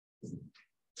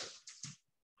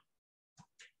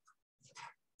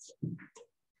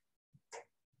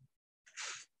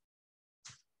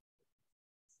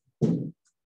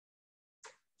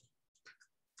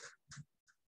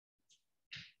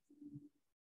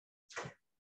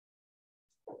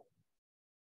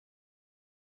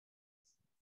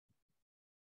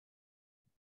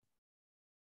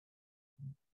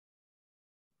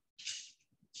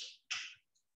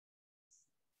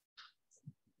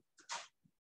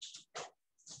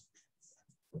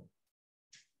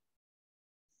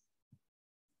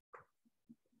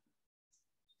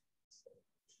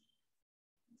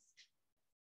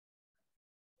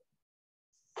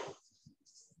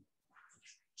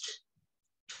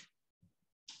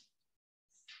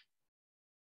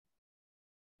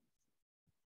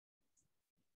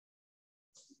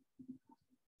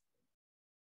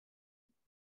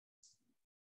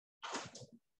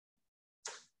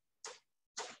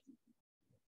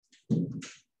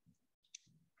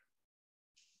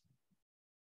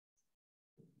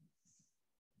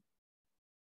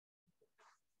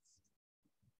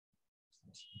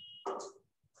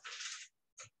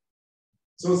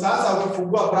 So sasa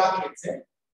ukifungua brackets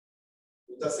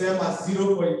utasema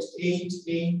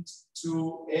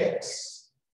 0.882x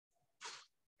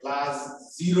plus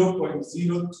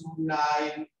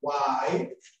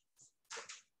 0.029y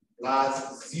plus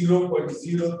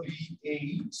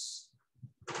 0.038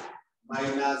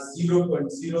 minus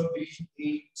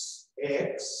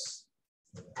 0.038x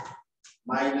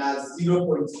minus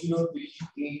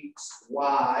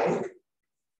 0.038y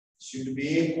should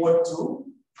be equal to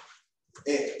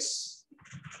x.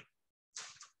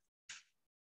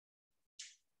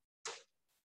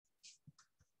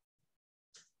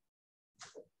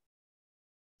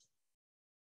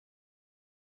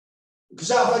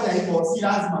 Ukishafanya hivyo si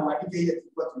lazima uandike ile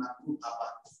tulikuwa tunakuta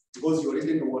hapa because you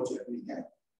already know what you are doing.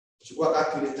 Chukua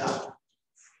calculator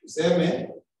useme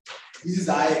this is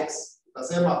x,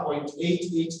 utasema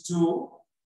 0.882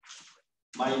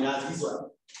 minus this one,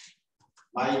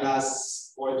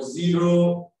 minus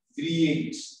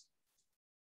 0.038.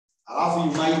 Alafu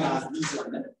you minus this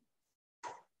one.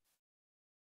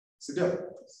 See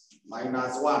there?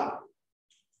 Minus 1.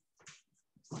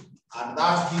 And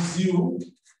that gives you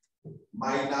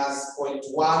minus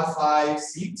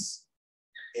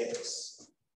 0.156x.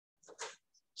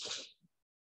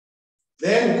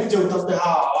 Then ukuje utafute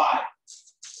hawa y.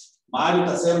 Mahali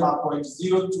utasema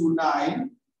 0.029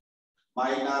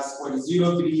 minus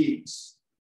 0.038.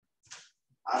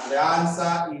 And the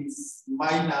answer is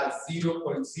minus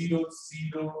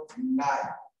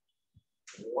 0.009.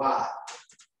 Y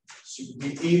should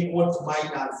be equal to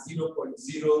minus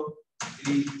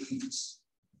 0.038.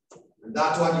 And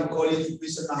that one you call it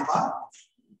equation number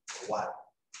 1.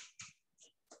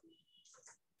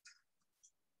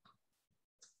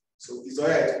 So it's all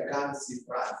right, you can't see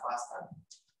faster.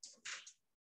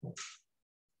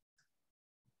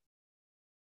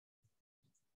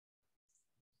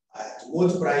 To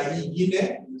multiply ingine,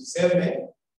 tuseme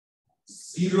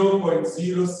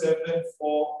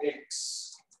 0.074x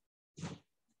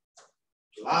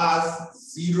plus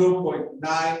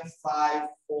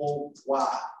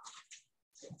 0.954y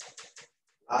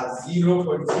plus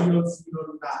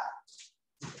 0.009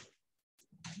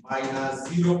 minus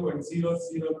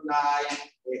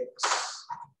 0.009x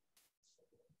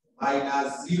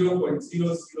minus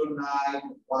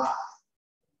 0.009y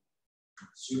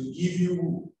should give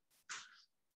you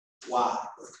y.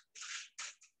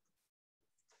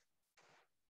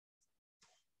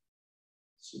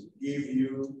 Should give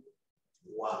you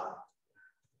y.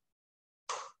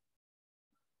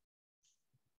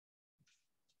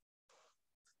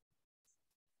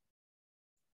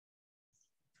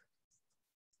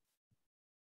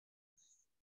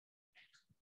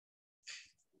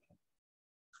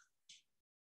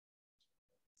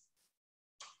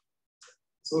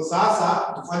 So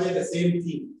sasa tufanye the same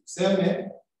thing.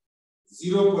 Tuseme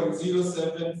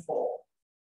 0.074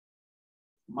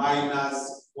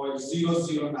 minus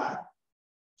 0.009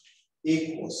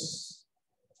 equals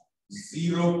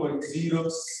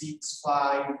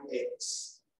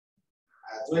 0.065x.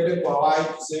 Tuende kwa y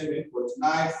tuseme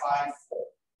 0.954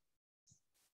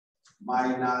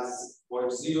 minus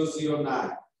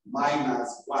 0.009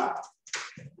 minus 1.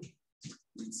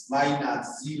 It's minus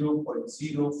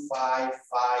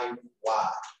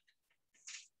 0.055y.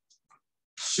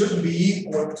 Should be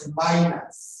equal to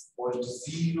minus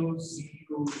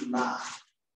 0.009.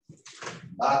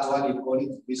 That one you call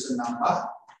it equation number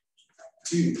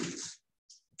 2.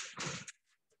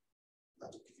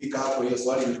 Tukifika hapo hiyo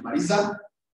swali nimemaliza.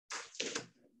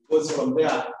 Because from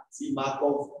there, see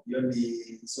Markov, you'll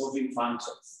be solving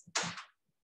functions.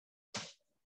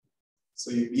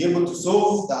 So you'll be able to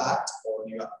solve that on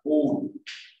your own.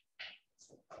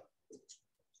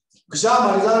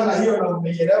 Ukishamalizana na hiyo na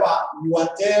umeelewa, you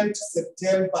attempt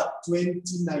September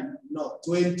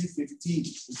 2015,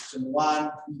 question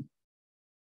 1.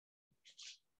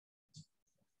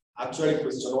 Actually,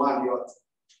 question 1,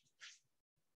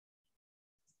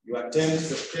 you attempt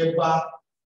September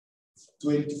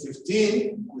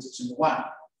 2015, question 1.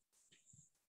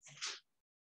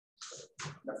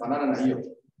 Nafanana na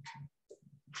hiyo.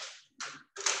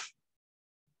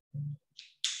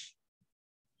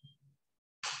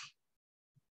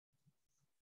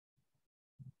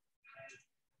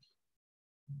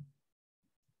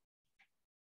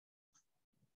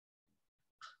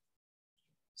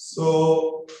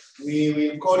 So we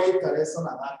will call it a lesson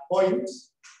at that point.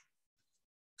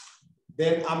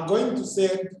 Then I'm going to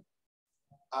send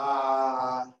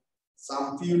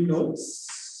some few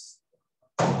notes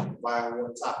via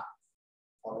WhatsApp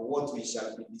on what we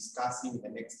shall be discussing in the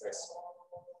next lesson.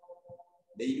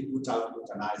 The input-output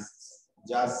analysis,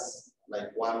 just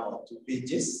like 1 or 2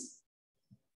 pages,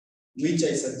 which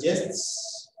I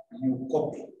suggest you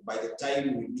copy by the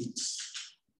time we meet.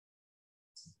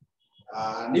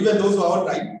 And even those who are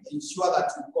online, ensure that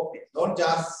you copy. Don't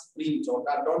just print or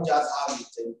don't just have it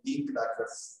and think that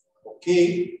was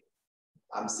okay.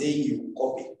 I'm saying you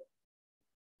copy.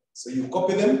 So you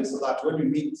copy them so that when we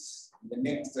meet in the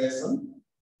next lesson,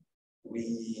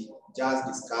 we just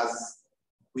discuss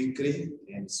quickly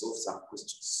and solve some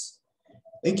questions.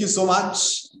 Thank you so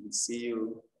much, and see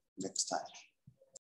you next time.